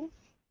go.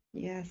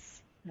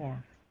 Yes. Yeah.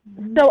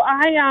 So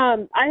I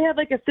have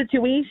a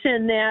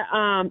situation that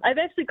I've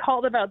actually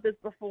called about this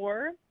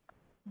before.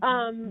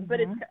 But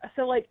it's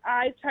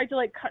I tried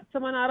to cut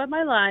someone out of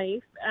my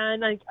life,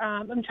 and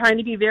I'm trying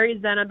to be very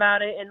zen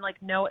about it and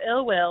no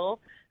ill will.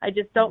 I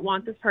just don't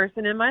want this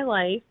person in my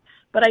life.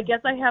 But I guess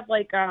I have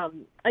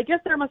I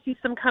guess there must be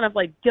some kind of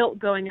guilt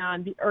going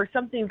on or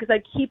something, because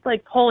I keep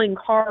pulling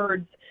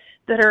cards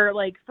that are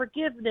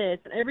forgiveness,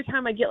 and every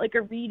time I get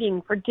a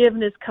reading,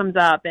 forgiveness comes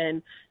up,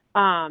 and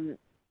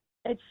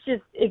it's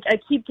just I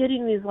keep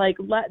getting these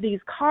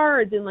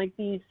cards and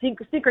these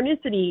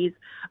synchronicities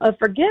of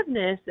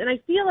forgiveness, and I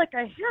feel like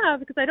I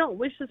have, because I don't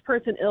wish this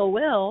person ill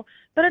will,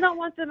 but I don't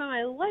want them in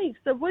my life.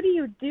 So what do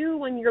you do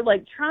when you're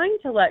trying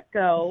to let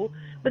go,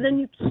 but then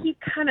you keep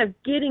kind of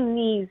getting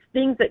these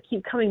things that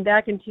keep coming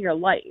back into your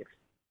life?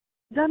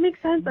 Does that make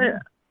sense?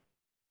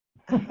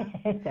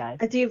 It does.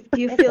 Do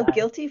you feel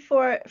guilty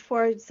for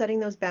setting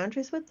those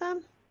boundaries with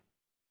them?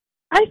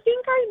 I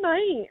think I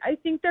might. I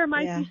think there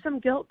might be some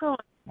guilt going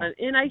on,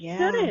 and I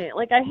shouldn't.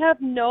 I have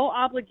no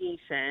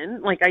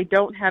obligation. I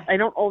don't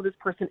owe this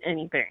person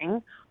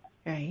anything.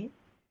 Right.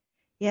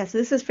 Yeah, so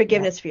this is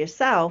forgiveness for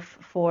yourself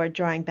for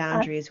drawing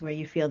boundaries where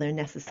you feel they're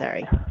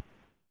necessary.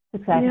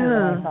 Exactly what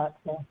I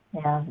thought too.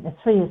 Yeah,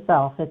 it's for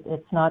yourself.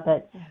 It's not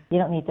that you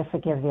don't need to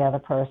forgive the other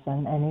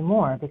person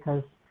anymore,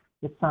 because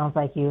it sounds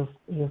like you've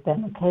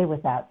been okay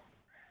with that.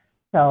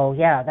 So,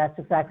 yeah, that's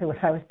exactly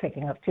what I was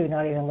picking up, too,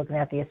 not even looking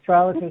at the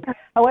astrology.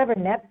 However,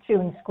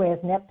 Neptune squares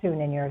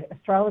Neptune in your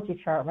astrology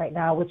chart right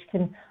now, which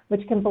can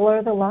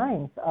blur the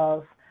lines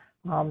of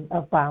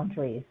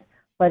boundaries.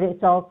 But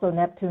it's also,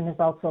 Neptune is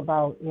also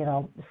about,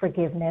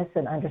 forgiveness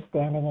and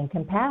understanding and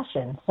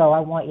compassion. So I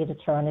want you to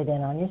turn it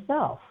in on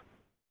yourself.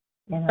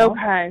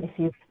 Okay.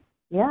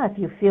 If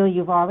you feel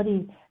you've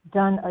already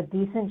done a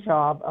decent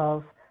job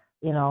of,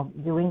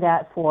 doing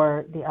that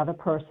for the other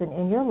person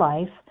in your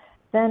life,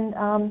 then,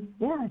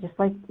 just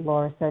like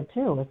Laura said,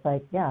 too, it's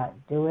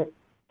do it,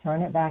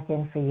 turn it back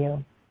in for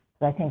you.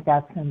 So I think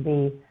that's going to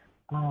be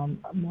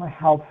more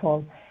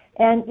helpful.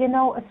 And,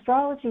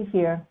 astrology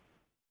here,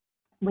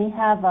 we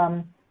have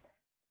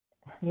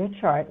your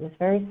chart is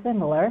very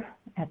similar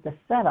at the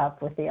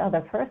setup with the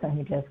other person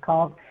who just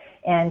called,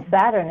 and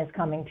Saturn is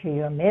coming to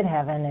your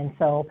midheaven. And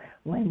so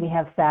when we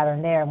have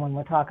Saturn there, and when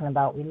we're talking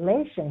about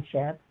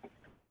relationships,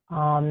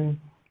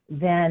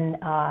 then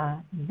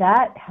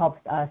that helps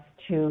us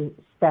to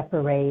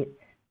separate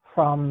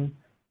from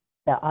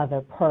the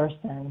other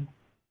person,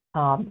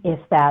 if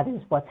that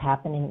is what's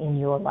happening in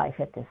your life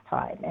at this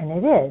time. And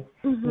it is.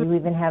 Mm-hmm. You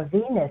even have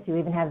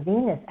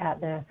Venus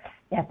at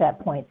that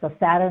point. So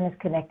Saturn is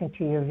connecting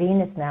to your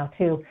Venus now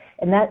too,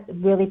 and that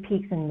really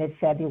peaks in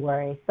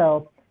mid-February.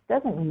 So it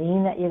doesn't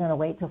mean that you're going to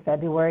wait till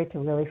February to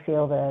really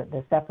feel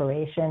the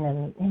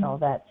separation and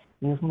that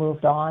you've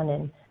moved on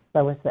and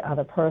so is the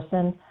other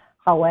person.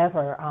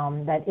 However,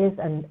 that is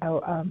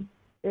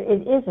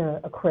it is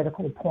a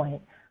critical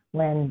point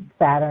when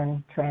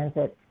Saturn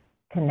transit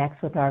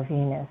connects with our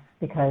Venus,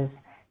 because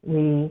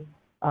it's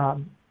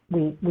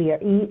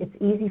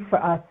easy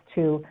for us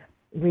to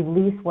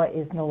release what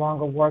is no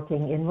longer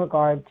working in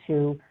regard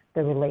to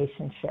the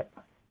relationship,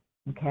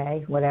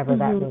 okay, whatever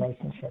that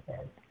relationship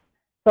is.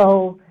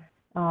 So,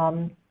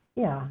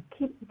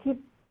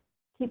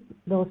 keep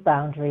those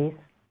boundaries.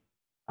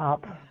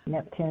 up,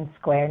 Neptune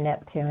square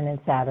Neptune, and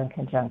Saturn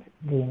conjunct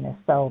Venus.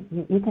 So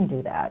you can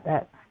do that.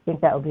 I think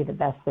that would be the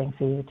best thing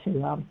for you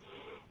to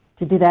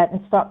do that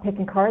and stop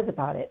picking cards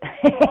about it.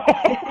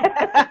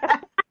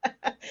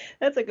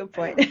 That's a good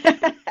point.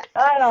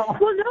 I know.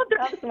 Well, no,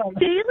 they're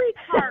daily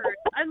cards.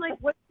 I'm like,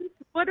 what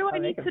do I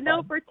need to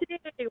know for today?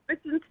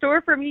 What's in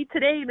store for me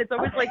today? And it's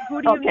always like,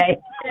 who do you need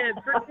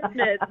for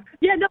business?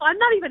 Yeah, no, I'm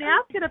not even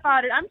asking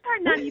about it. I'm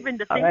trying not even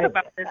to think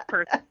about this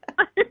person.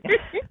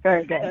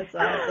 Very good. That's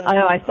awesome. I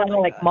know, I sounded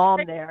like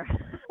mom there.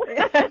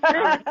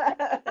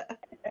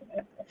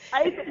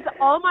 I did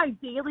all my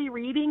daily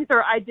readings,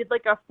 or I did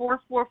like a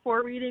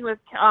 444 reading with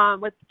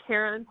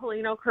Karen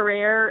Polino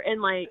Carrere,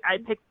 and like I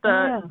picked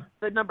the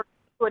number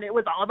 2, and it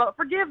was all about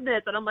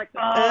forgiveness, and I'm like,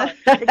 oh.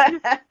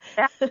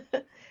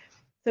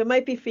 So it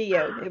might be for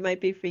you. It might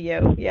be for you,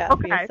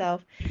 for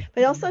yourself.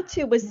 But also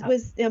too was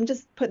I'm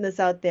just putting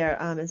this out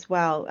there as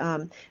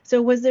well.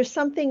 So was there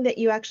something that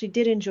you actually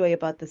did enjoy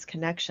about this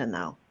connection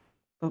though,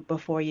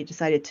 before you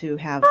decided to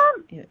have?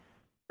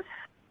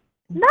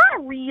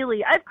 Not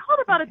really. I've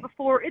called about it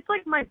before. It's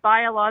like my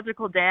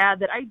biological dad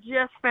that I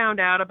just found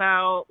out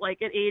about,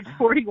 like, at age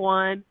 41.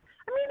 I mean,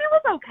 it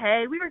was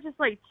okay. We were just,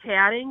 like,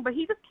 chatting, but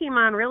he just came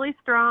on really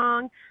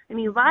strong, and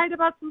he lied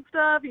about some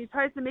stuff. He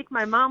tries to make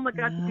my mom look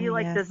out to be,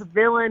 like, this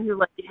villain who,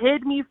 like,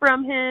 hid me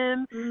from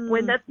him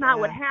when that's not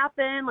what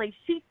happened. Like,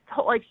 she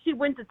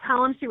went to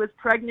tell him she was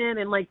pregnant,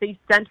 and, like, they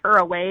sent her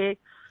away.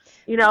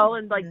 You know,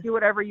 and like, do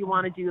whatever you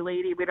want to do,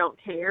 lady. We don't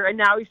care. And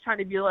now he's trying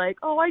to be like,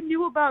 oh, I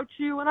knew about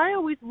you, and I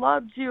always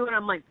loved you. And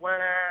I'm like,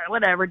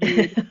 whatever,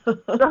 dude.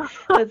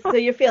 So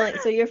you're feeling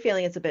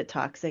it's a bit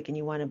toxic, and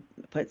you want to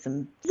put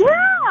some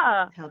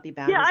healthy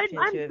boundaries.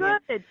 Yeah, I'm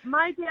good.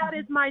 My dad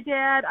is my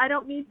dad. I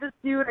don't need this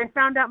dude. I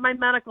found out my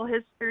medical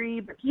history,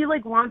 but he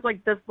like wants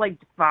like this like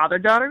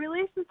father-daughter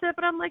relationship,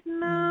 and I'm like,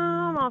 no,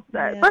 I'm all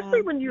set.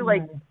 Especially when you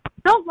like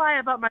don't lie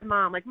about my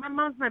mom. Like, my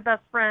mom's my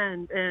best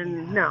friend,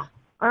 and no.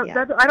 I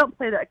don't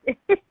play that game.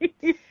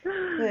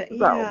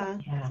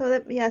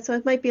 So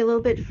it might be a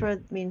little bit for. I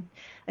mean,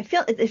 it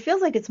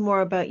feels like it's more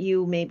about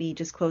you maybe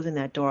just closing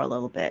that door a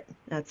little bit.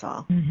 That's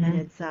all. And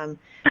it's I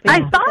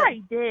thought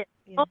I did.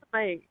 Yeah.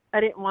 I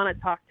didn't want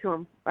to talk to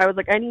him. I was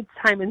like, I need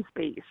time and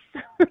space.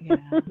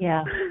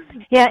 Yeah.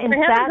 And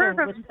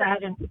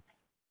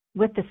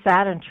with the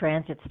Saturn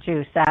transits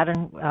too.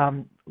 Saturn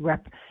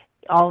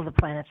all of the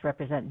planets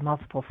represent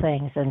multiple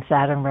things, and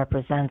Saturn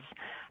represents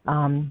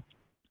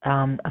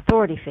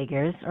authority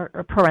figures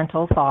or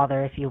parental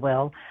father, if you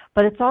will,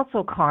 but it's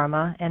also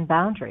karma and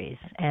boundaries.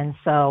 And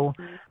so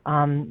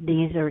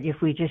these are, if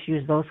we just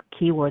use those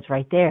keywords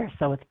right there,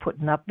 so it's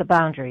putting up the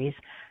boundaries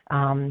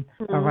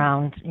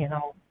around, you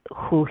know,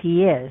 who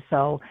he is.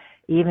 So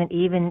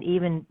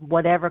even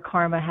whatever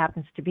karma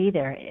happens to be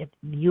there,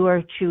 you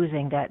are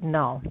choosing that,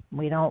 no,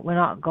 we're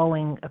not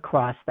going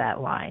across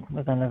that line.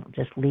 We're going to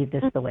just leave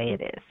this the way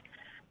it is.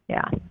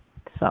 Yeah.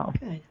 So.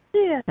 Good.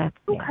 Yeah.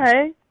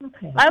 Okay.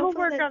 I will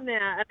work on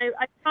that. And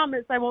I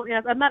promise I won't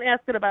ask. I'm not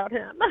asking about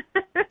him. I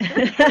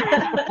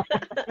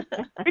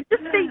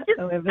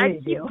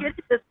keep getting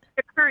this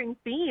recurring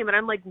theme, and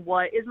I'm like,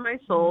 what is my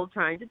soul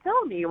trying to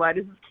tell me? Why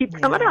does this keep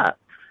coming up?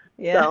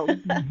 Yeah. So.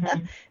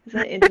 Isn't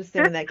that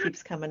interesting when that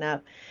keeps coming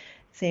up?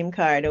 Same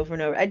card over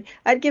and over.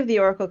 I'd give the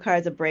Oracle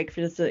cards a break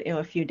for just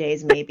a few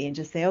days maybe, and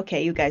just say,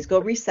 okay, you guys go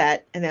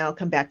reset, and then I'll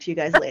come back to you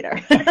guys later.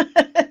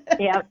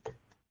 Yep.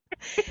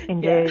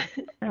 Indeed.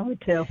 I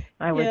would too.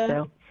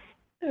 Too.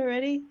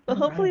 Alrighty. Well,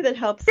 hopefully that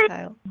helps,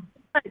 Kyle.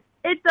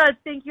 It does.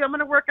 Thank you. I'm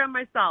going to work on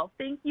myself.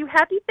 Thank you.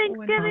 Happy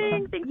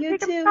Thanksgiving. Thanks you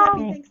for too. Happy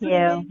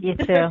Thanksgiving. You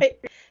too. Right.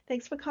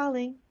 Thanks for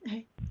calling.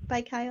 Right.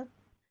 Bye, Kyle.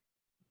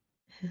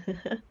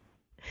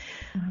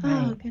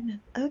 Oh, goodness.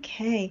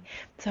 Okay.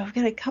 So I've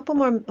got a couple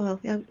more. Well,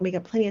 we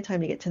got plenty of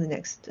time to get to the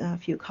next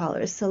few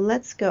callers. So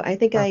let's go. I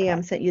think I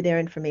sent you their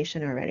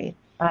information already.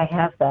 I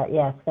have that.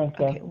 Yes. Thank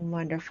you. Okay.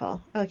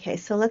 Wonderful. Okay.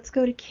 So let's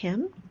go to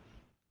Kim.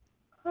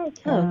 Hi,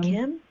 Kim. Hello,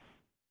 Kim.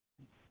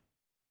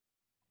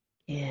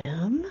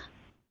 Kim.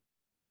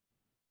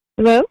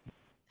 Hello.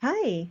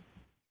 Hi.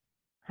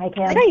 Hi,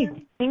 Kim.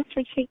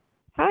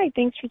 Hi.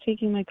 Thanks for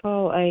taking my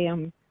call.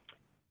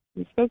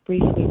 We spoke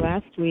briefly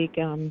last week.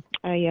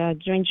 I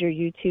joined your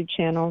YouTube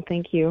channel.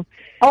 Thank you.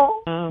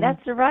 Oh,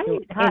 that's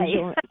right. Hi.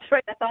 That's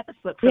right. I thought this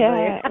looked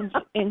familiar. Yeah,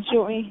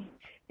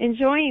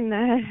 enjoying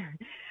that.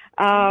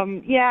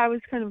 I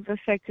was kind of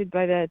affected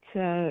by that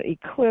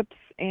eclipse,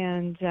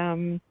 and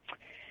I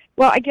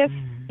guess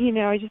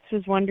I just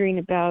was wondering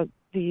about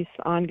this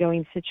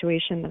ongoing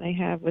situation that I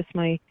have with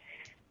my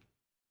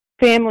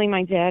family,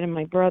 my dad and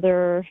my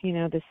brother.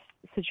 This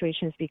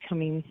situation is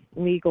becoming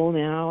legal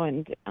now,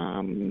 and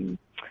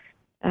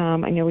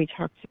I know we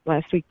talked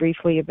last week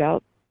briefly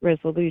about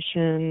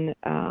resolution.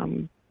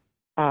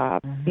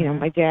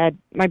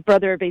 My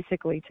brother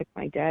basically took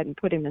my dad and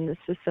put him in this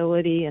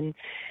facility, and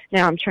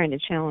now I'm trying to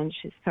challenge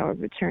his power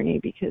of attorney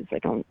because I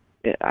don't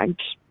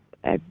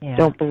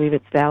believe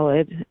it's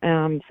valid.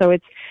 So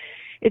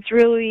it's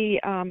really,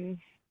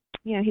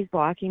 he's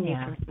blocking me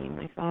from seeing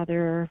my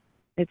father.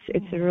 It's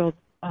a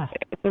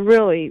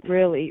really,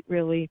 really,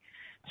 really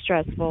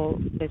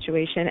stressful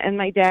situation. And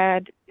my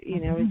dad,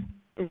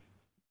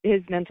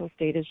 his mental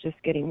state is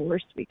just getting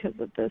worse because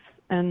of this,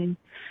 and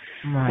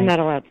I'm not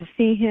allowed to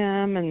see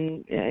him,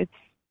 and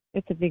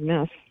it's a big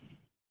mess.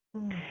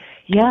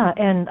 Yeah,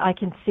 and I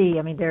can see,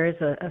 there is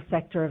a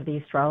sector of the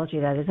astrology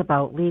that is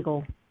about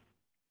legal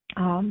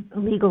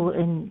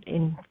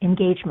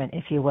engagement,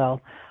 if you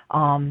will.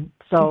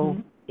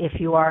 If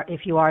you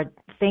are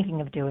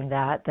thinking of doing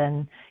that,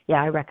 then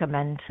I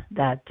recommend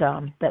that.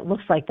 That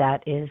looks like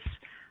that is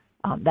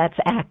that's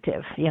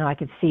active. I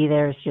could see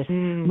there's just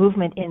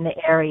movement in the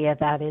area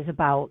that is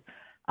about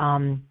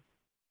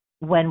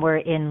when we're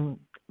in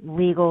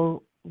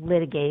legal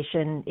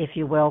litigation, if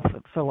you will,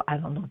 for I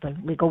don't know the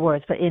legal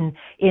words, but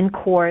in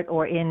court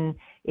or in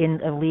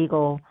a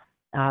legal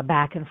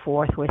back and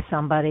forth with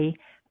somebody.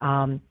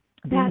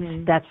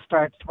 That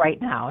starts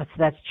right now.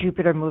 That's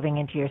Jupiter moving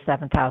into your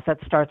 7th house. That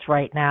starts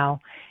right now,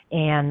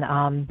 and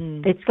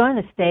it's going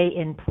to stay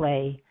in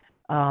play.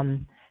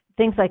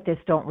 Things like this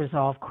don't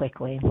resolve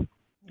quickly,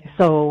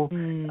 so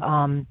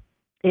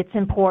it's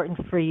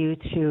important for you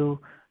to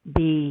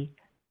be.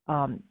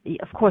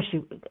 Of course,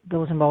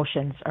 those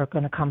emotions are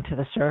going to come to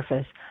the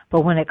surface,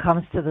 but when it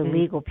comes to the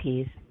legal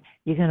piece,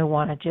 you're going to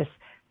want to just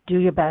do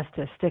your best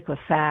to stick with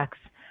facts,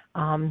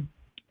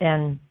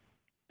 and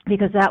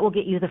because that will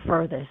get you the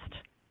furthest.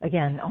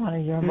 Again,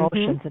 on your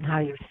emotions and how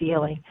you're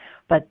feeling,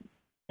 but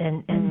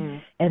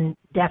and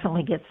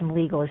definitely get some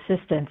legal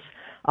assistance.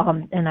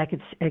 And I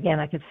could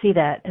see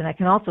that, and I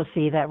can also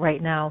see that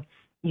right now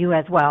you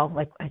as well.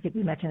 Like I think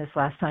we mentioned this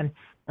last time.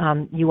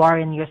 You are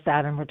in your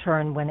Saturn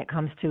return when it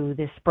comes to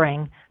this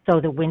spring,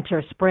 so the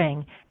winter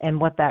spring,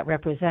 and what that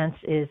represents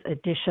is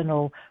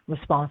additional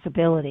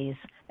responsibilities.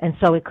 And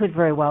so it could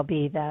very well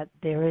be that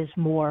there is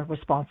more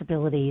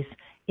responsibilities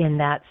in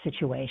that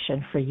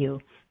situation for you.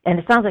 And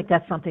it sounds like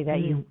that's something that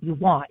you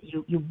want.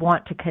 You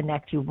want to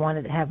connect. You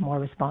want to have more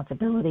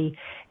responsibility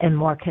and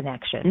more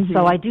connection.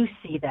 So I do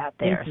see that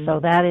there. So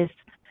that is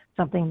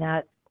something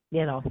that,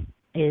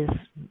 is,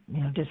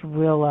 just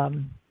real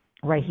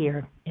right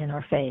here in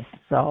our face.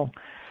 So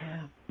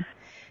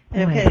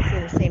and I'm kind of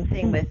seeing the same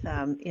thing with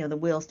the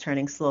wheels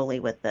turning slowly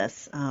with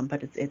this,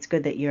 but it's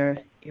good that you're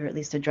at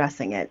least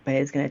addressing it, but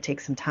it's going to take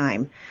some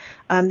time.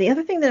 The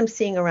other thing that I'm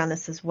seeing around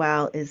this as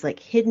well is like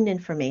hidden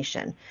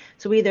information.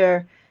 So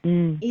either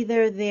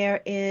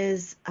there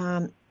is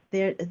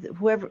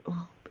whoever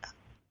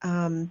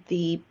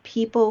the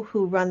people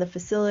who run the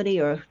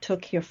facility or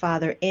took your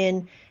father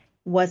in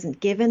wasn't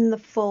given the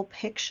full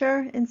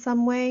picture in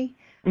some way,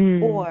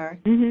 or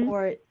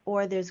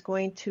there's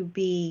going to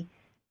be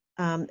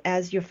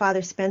as your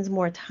father spends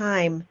more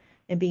time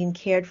and being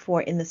cared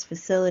for in this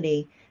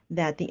facility,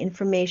 that the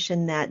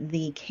information that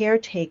the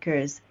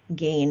caretakers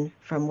gain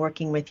from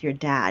working with your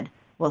dad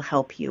will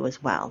help you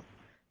as well.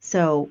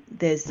 So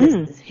there's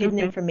this hidden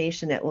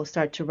information that will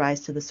start to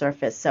rise to the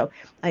surface. So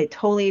I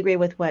totally agree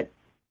with what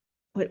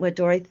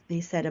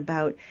Dorothy said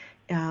about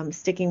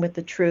sticking with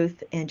the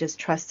truth and just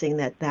trusting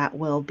that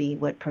will be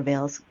what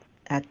prevails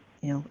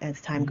as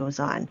time goes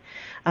on.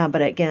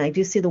 But again, I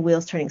do see the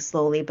wheels turning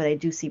slowly, but I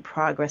do see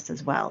progress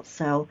as well.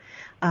 So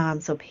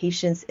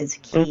patience is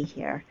key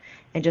here,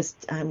 and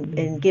just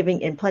and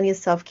giving and plenty of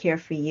self-care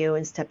for you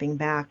and stepping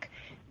back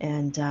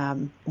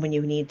and when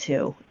you need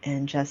to,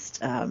 and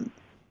just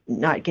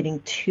not getting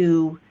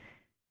too.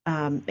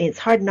 It's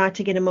hard not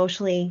to get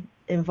emotionally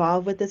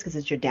involved with this because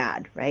it's your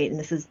dad, right? And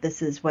this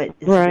is what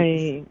is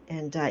right.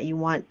 And you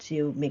want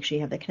to make sure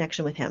you have the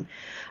connection with him.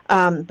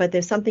 But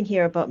there's something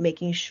here about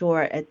making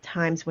sure at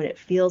times when it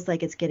feels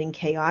like it's getting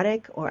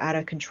chaotic or out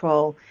of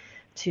control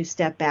to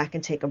step back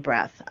and take a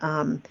breath,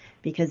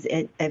 because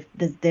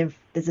there's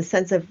a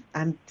sense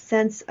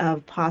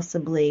of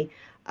possibly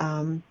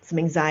some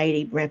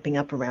anxiety ramping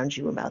up around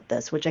you about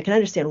this, which I can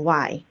understand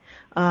why.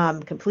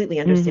 Completely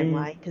understand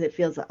why, because it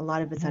feels a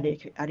lot of it's out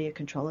of your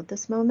control at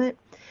this moment.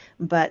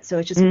 But so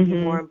it's just going to be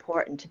more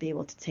important to be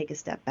able to take a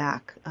step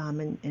back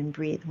and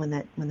breathe when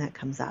that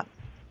comes up.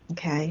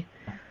 Okay.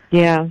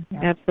 Yeah,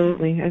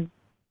 absolutely.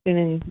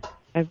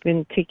 I've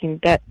been taking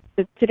that.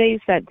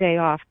 Today's that day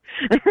off.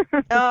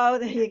 Oh,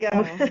 there you go.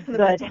 The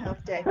mental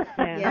health day.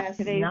 Yeah, yes.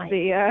 Today's nice.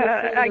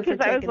 because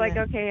I was like,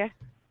 okay,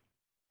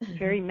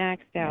 very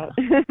maxed out.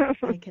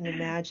 I can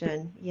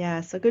imagine.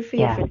 Yeah. So good for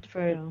you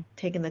for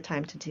taking the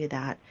time to do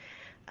that.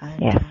 And,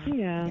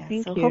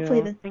 thank so you.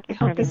 Hopefully I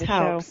hope this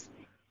helps.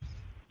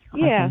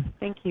 Yeah,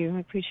 thank you. I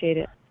appreciate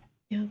it.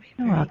 You're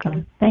welcome.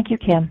 Good. Thank you,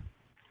 Kim.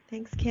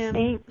 Thanks, Kim.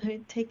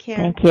 Thanks. Take care.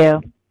 Thank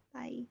you.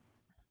 Bye.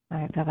 All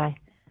right, bye-bye.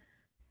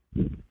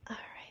 All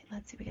right,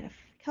 let's see. We got a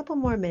couple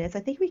more minutes. I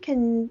think we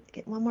can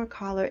get one more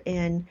caller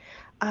in.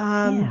 We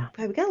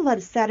got a lot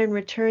of Saturn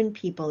return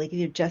people, like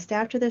either just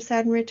after their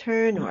Saturn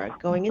return or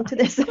going into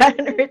their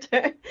Saturn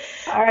return.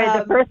 All right,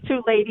 the first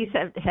two ladies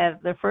have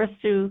the first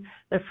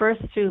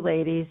two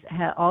ladies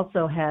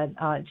also had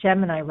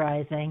Gemini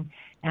rising,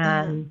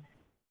 and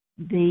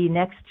the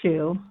next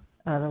two,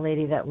 the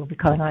lady that will be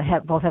coming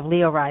on, both have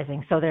Leo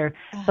rising. So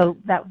so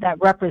that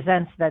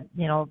represents that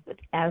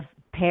as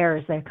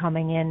pairs they're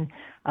coming in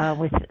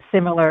with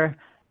similar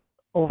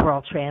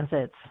overall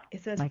transits.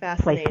 It's so my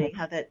fascinating placement.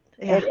 how that,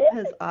 yeah,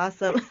 that's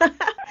awesome.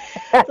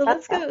 So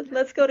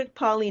let's go to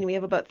Pauline. We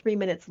have about 3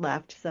 minutes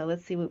left, so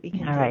let's see what we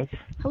can All do. right.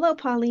 Hello,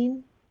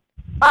 Pauline.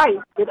 Hi.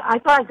 I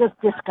thought I just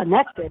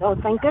disconnected. Oh,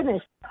 thank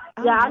goodness.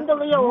 Oh, Yeah, I'm the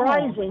Leo no.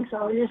 rising, so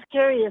I'm just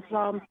curious.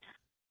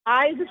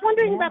 I was just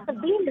wondering about the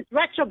Venus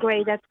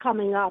retrograde that's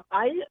coming up.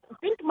 I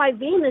think my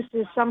Venus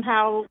is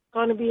somehow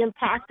going to be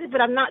impacted,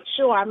 but I'm not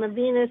sure. I'm a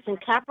Venus in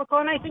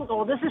Capricorn. I think,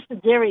 this is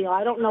sidereal.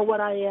 I don't know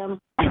what I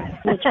am. I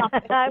will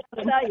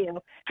tell you.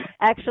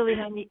 Actually,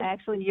 honey,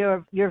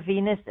 your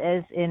Venus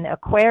is in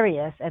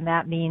Aquarius, and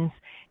that means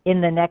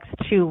in the next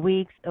 2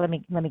 weeks. Let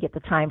me get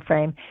the time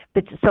frame.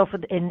 But so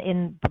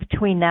in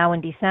between now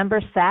and December,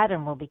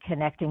 Saturn will be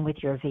connecting with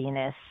your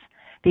Venus.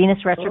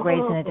 Venus retrograde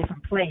is in a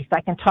different place.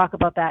 I can talk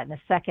about that in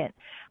a second.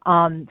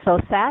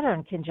 So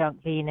Saturn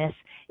conjunct Venus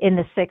in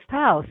the 6th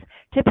house.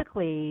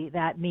 Typically,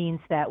 that means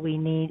that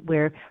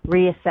we're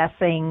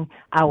reassessing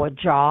our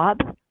job,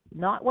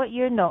 not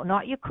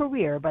your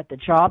career, but the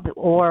job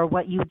or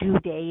what you do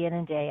day in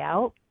and day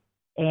out.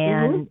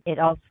 And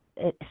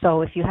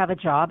so if you have a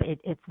job,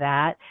 it's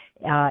that.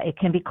 It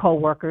can be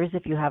coworkers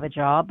if you have a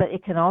job, but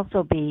it can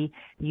also be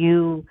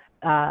you.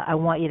 I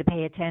want you to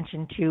pay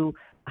attention to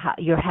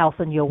your health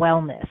and your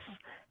wellness.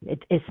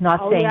 It's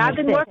not saying. I've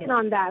been working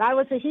on that. I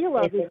was a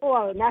healer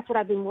before, and that's what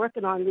I've been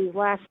working on these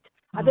last.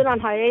 I've been on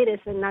hiatus,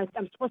 and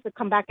I'm supposed to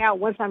come back out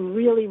once I'm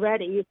really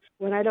ready.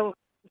 When I don't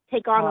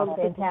take on all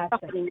the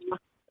stuff anymore.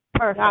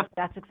 Perfect. Yeah.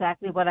 That's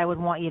exactly what I would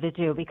want you to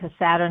do, because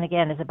Saturn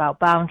again is about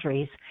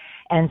boundaries,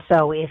 and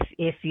so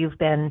if you've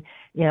been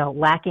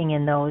lacking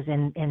in those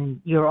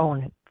in your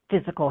own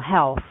physical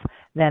health,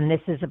 then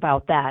this is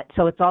about that.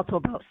 So it's also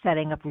about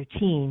setting up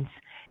routines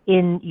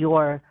in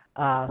your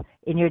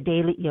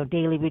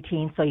daily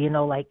routine. So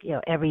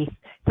every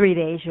 3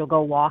 days you'll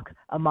go walk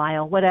a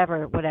mile,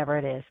 whatever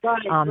it is.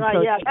 Right.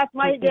 So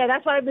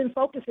that's what I've been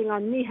focusing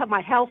on.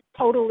 My health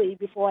totally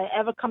before I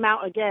ever come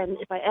out again.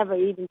 If I ever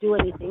even do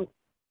anything,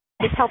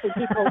 just helping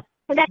people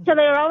connect to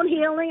their own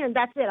healing, and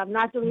that's it. I'm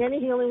not doing any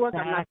healing work.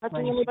 Exactly. I'm not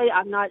touching anybody.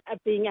 I'm not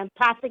being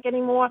empathic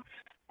anymore.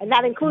 And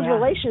that includes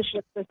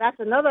relationships, because that's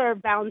another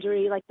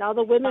boundary, like the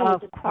other women we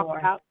could talk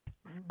about.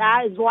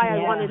 That is why I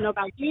wanted to know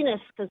about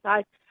Venus, because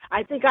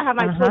I think I have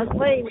my twin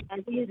flame,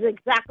 and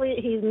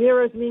he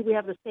mirrors me. We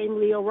have the same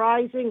Leo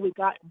rising. We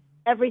got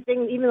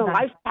everything, even the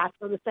life paths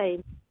are the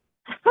same.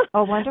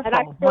 Oh, wonderful.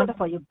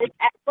 Wonderful.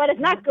 But it's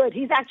not good.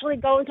 He's actually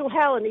going to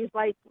hell, and he's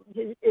like,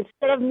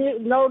 instead of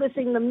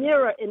noticing the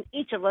mirror in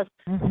each of us,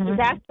 he's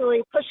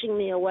actually pushing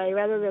me away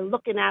rather than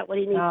looking at what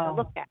he needs to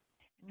look at.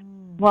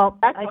 Well,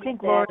 I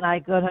think Laura and I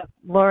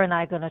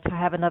are going to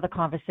have another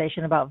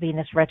conversation about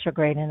Venus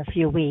retrograde in a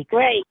few weeks.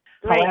 Great.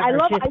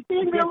 However, I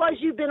didn't realize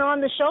you've been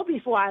on the show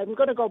before. I'm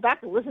going to go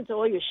back and listen to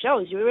all your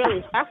shows. You're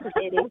really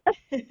fascinating.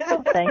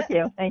 Thank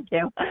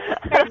you.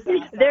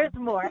 There's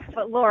more.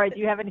 But Laura, do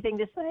you have anything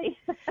to say?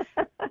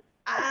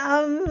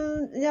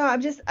 No,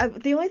 I'm just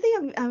the only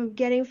thing I'm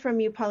getting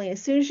from you, Pauline.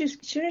 As soon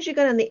as you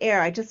got on the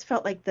air, I just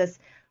felt like this.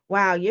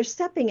 Wow, you're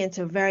stepping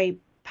into a very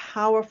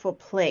powerful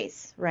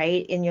place,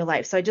 right, in your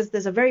life. So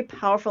there's a very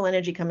powerful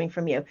energy coming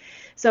from you.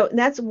 So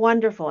that's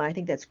wonderful. I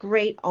think that's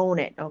great. Own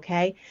it.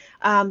 Okay.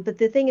 But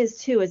the thing is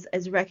too,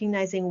 is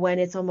recognizing when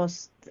it's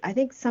almost, I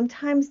think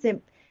sometimes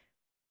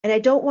and I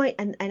don't want,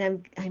 I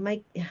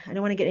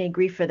don't want to get any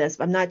grief for this,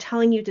 but I'm not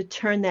telling you to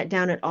turn that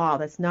down at all.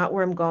 That's not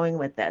where I'm going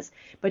with this,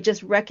 but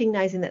just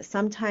recognizing that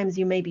sometimes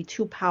you may be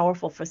too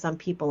powerful for some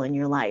people in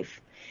your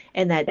life.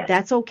 And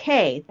that's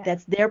okay.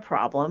 That's their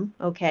problem.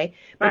 Okay.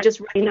 But just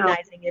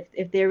recognizing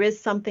if there is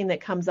something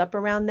that comes up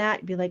around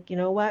that, be like, you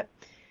know what?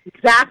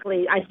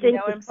 Exactly. I think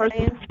this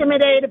person's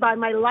intimidated by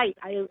my light.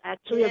 I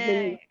actually have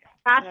been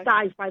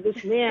chastised by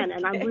this man,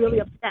 and I'm really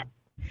upset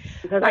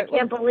because I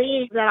can't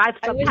believe that I've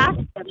surpassed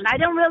him. And I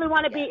don't really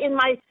want to be in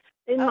my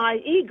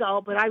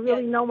ego, but I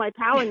really know my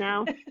power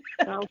now.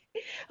 So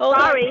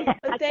sorry,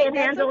 I can't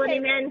handle any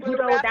men who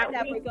go that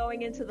way. We're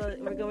going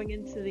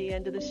into the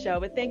end of the show,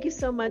 but thank you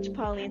so much,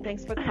 Pauline.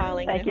 Thanks for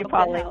calling. Thank you,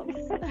 Pauline.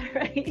 All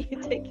right,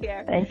 you take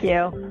care. Thank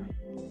you.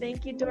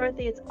 Thank you,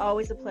 Dorothy. It's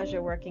always a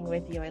pleasure working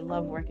with you. I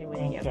love working with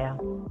you.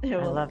 Thank you.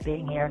 I love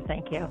being here.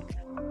 Thank you.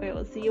 We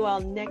will see you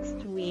all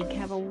next week.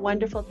 Have a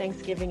wonderful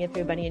Thanksgiving,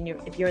 everybody. And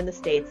if you're in the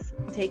States,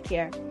 take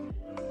care.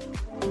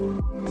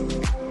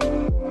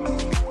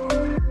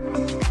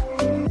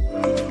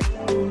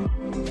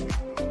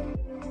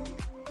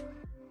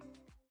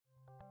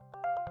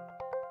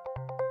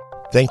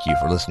 Thank you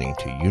for listening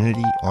to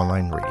Unity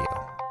Online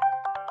Radio,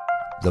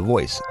 the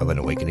voice of an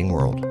awakening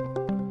world.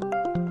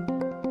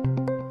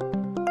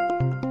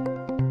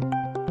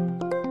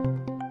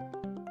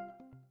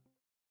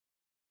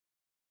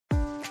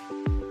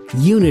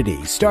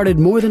 Unity started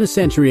more than a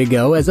century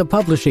ago as a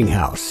publishing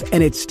house,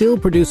 and it's still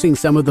producing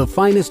some of the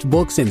finest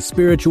books and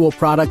spiritual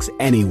products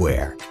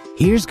anywhere.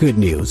 Here's good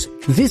news.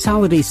 This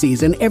holiday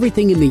season,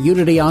 everything in the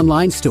Unity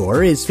Online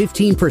store is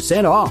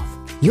 15% off.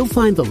 You'll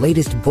find the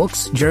latest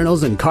books,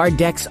 journals, and card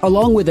decks,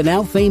 along with a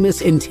now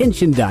famous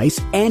intention dice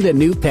and a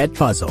new pet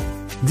puzzle.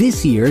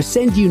 This year,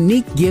 send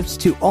unique gifts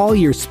to all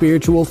your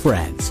spiritual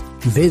friends.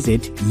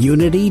 Visit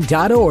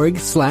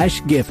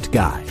unity.org/gift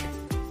guide.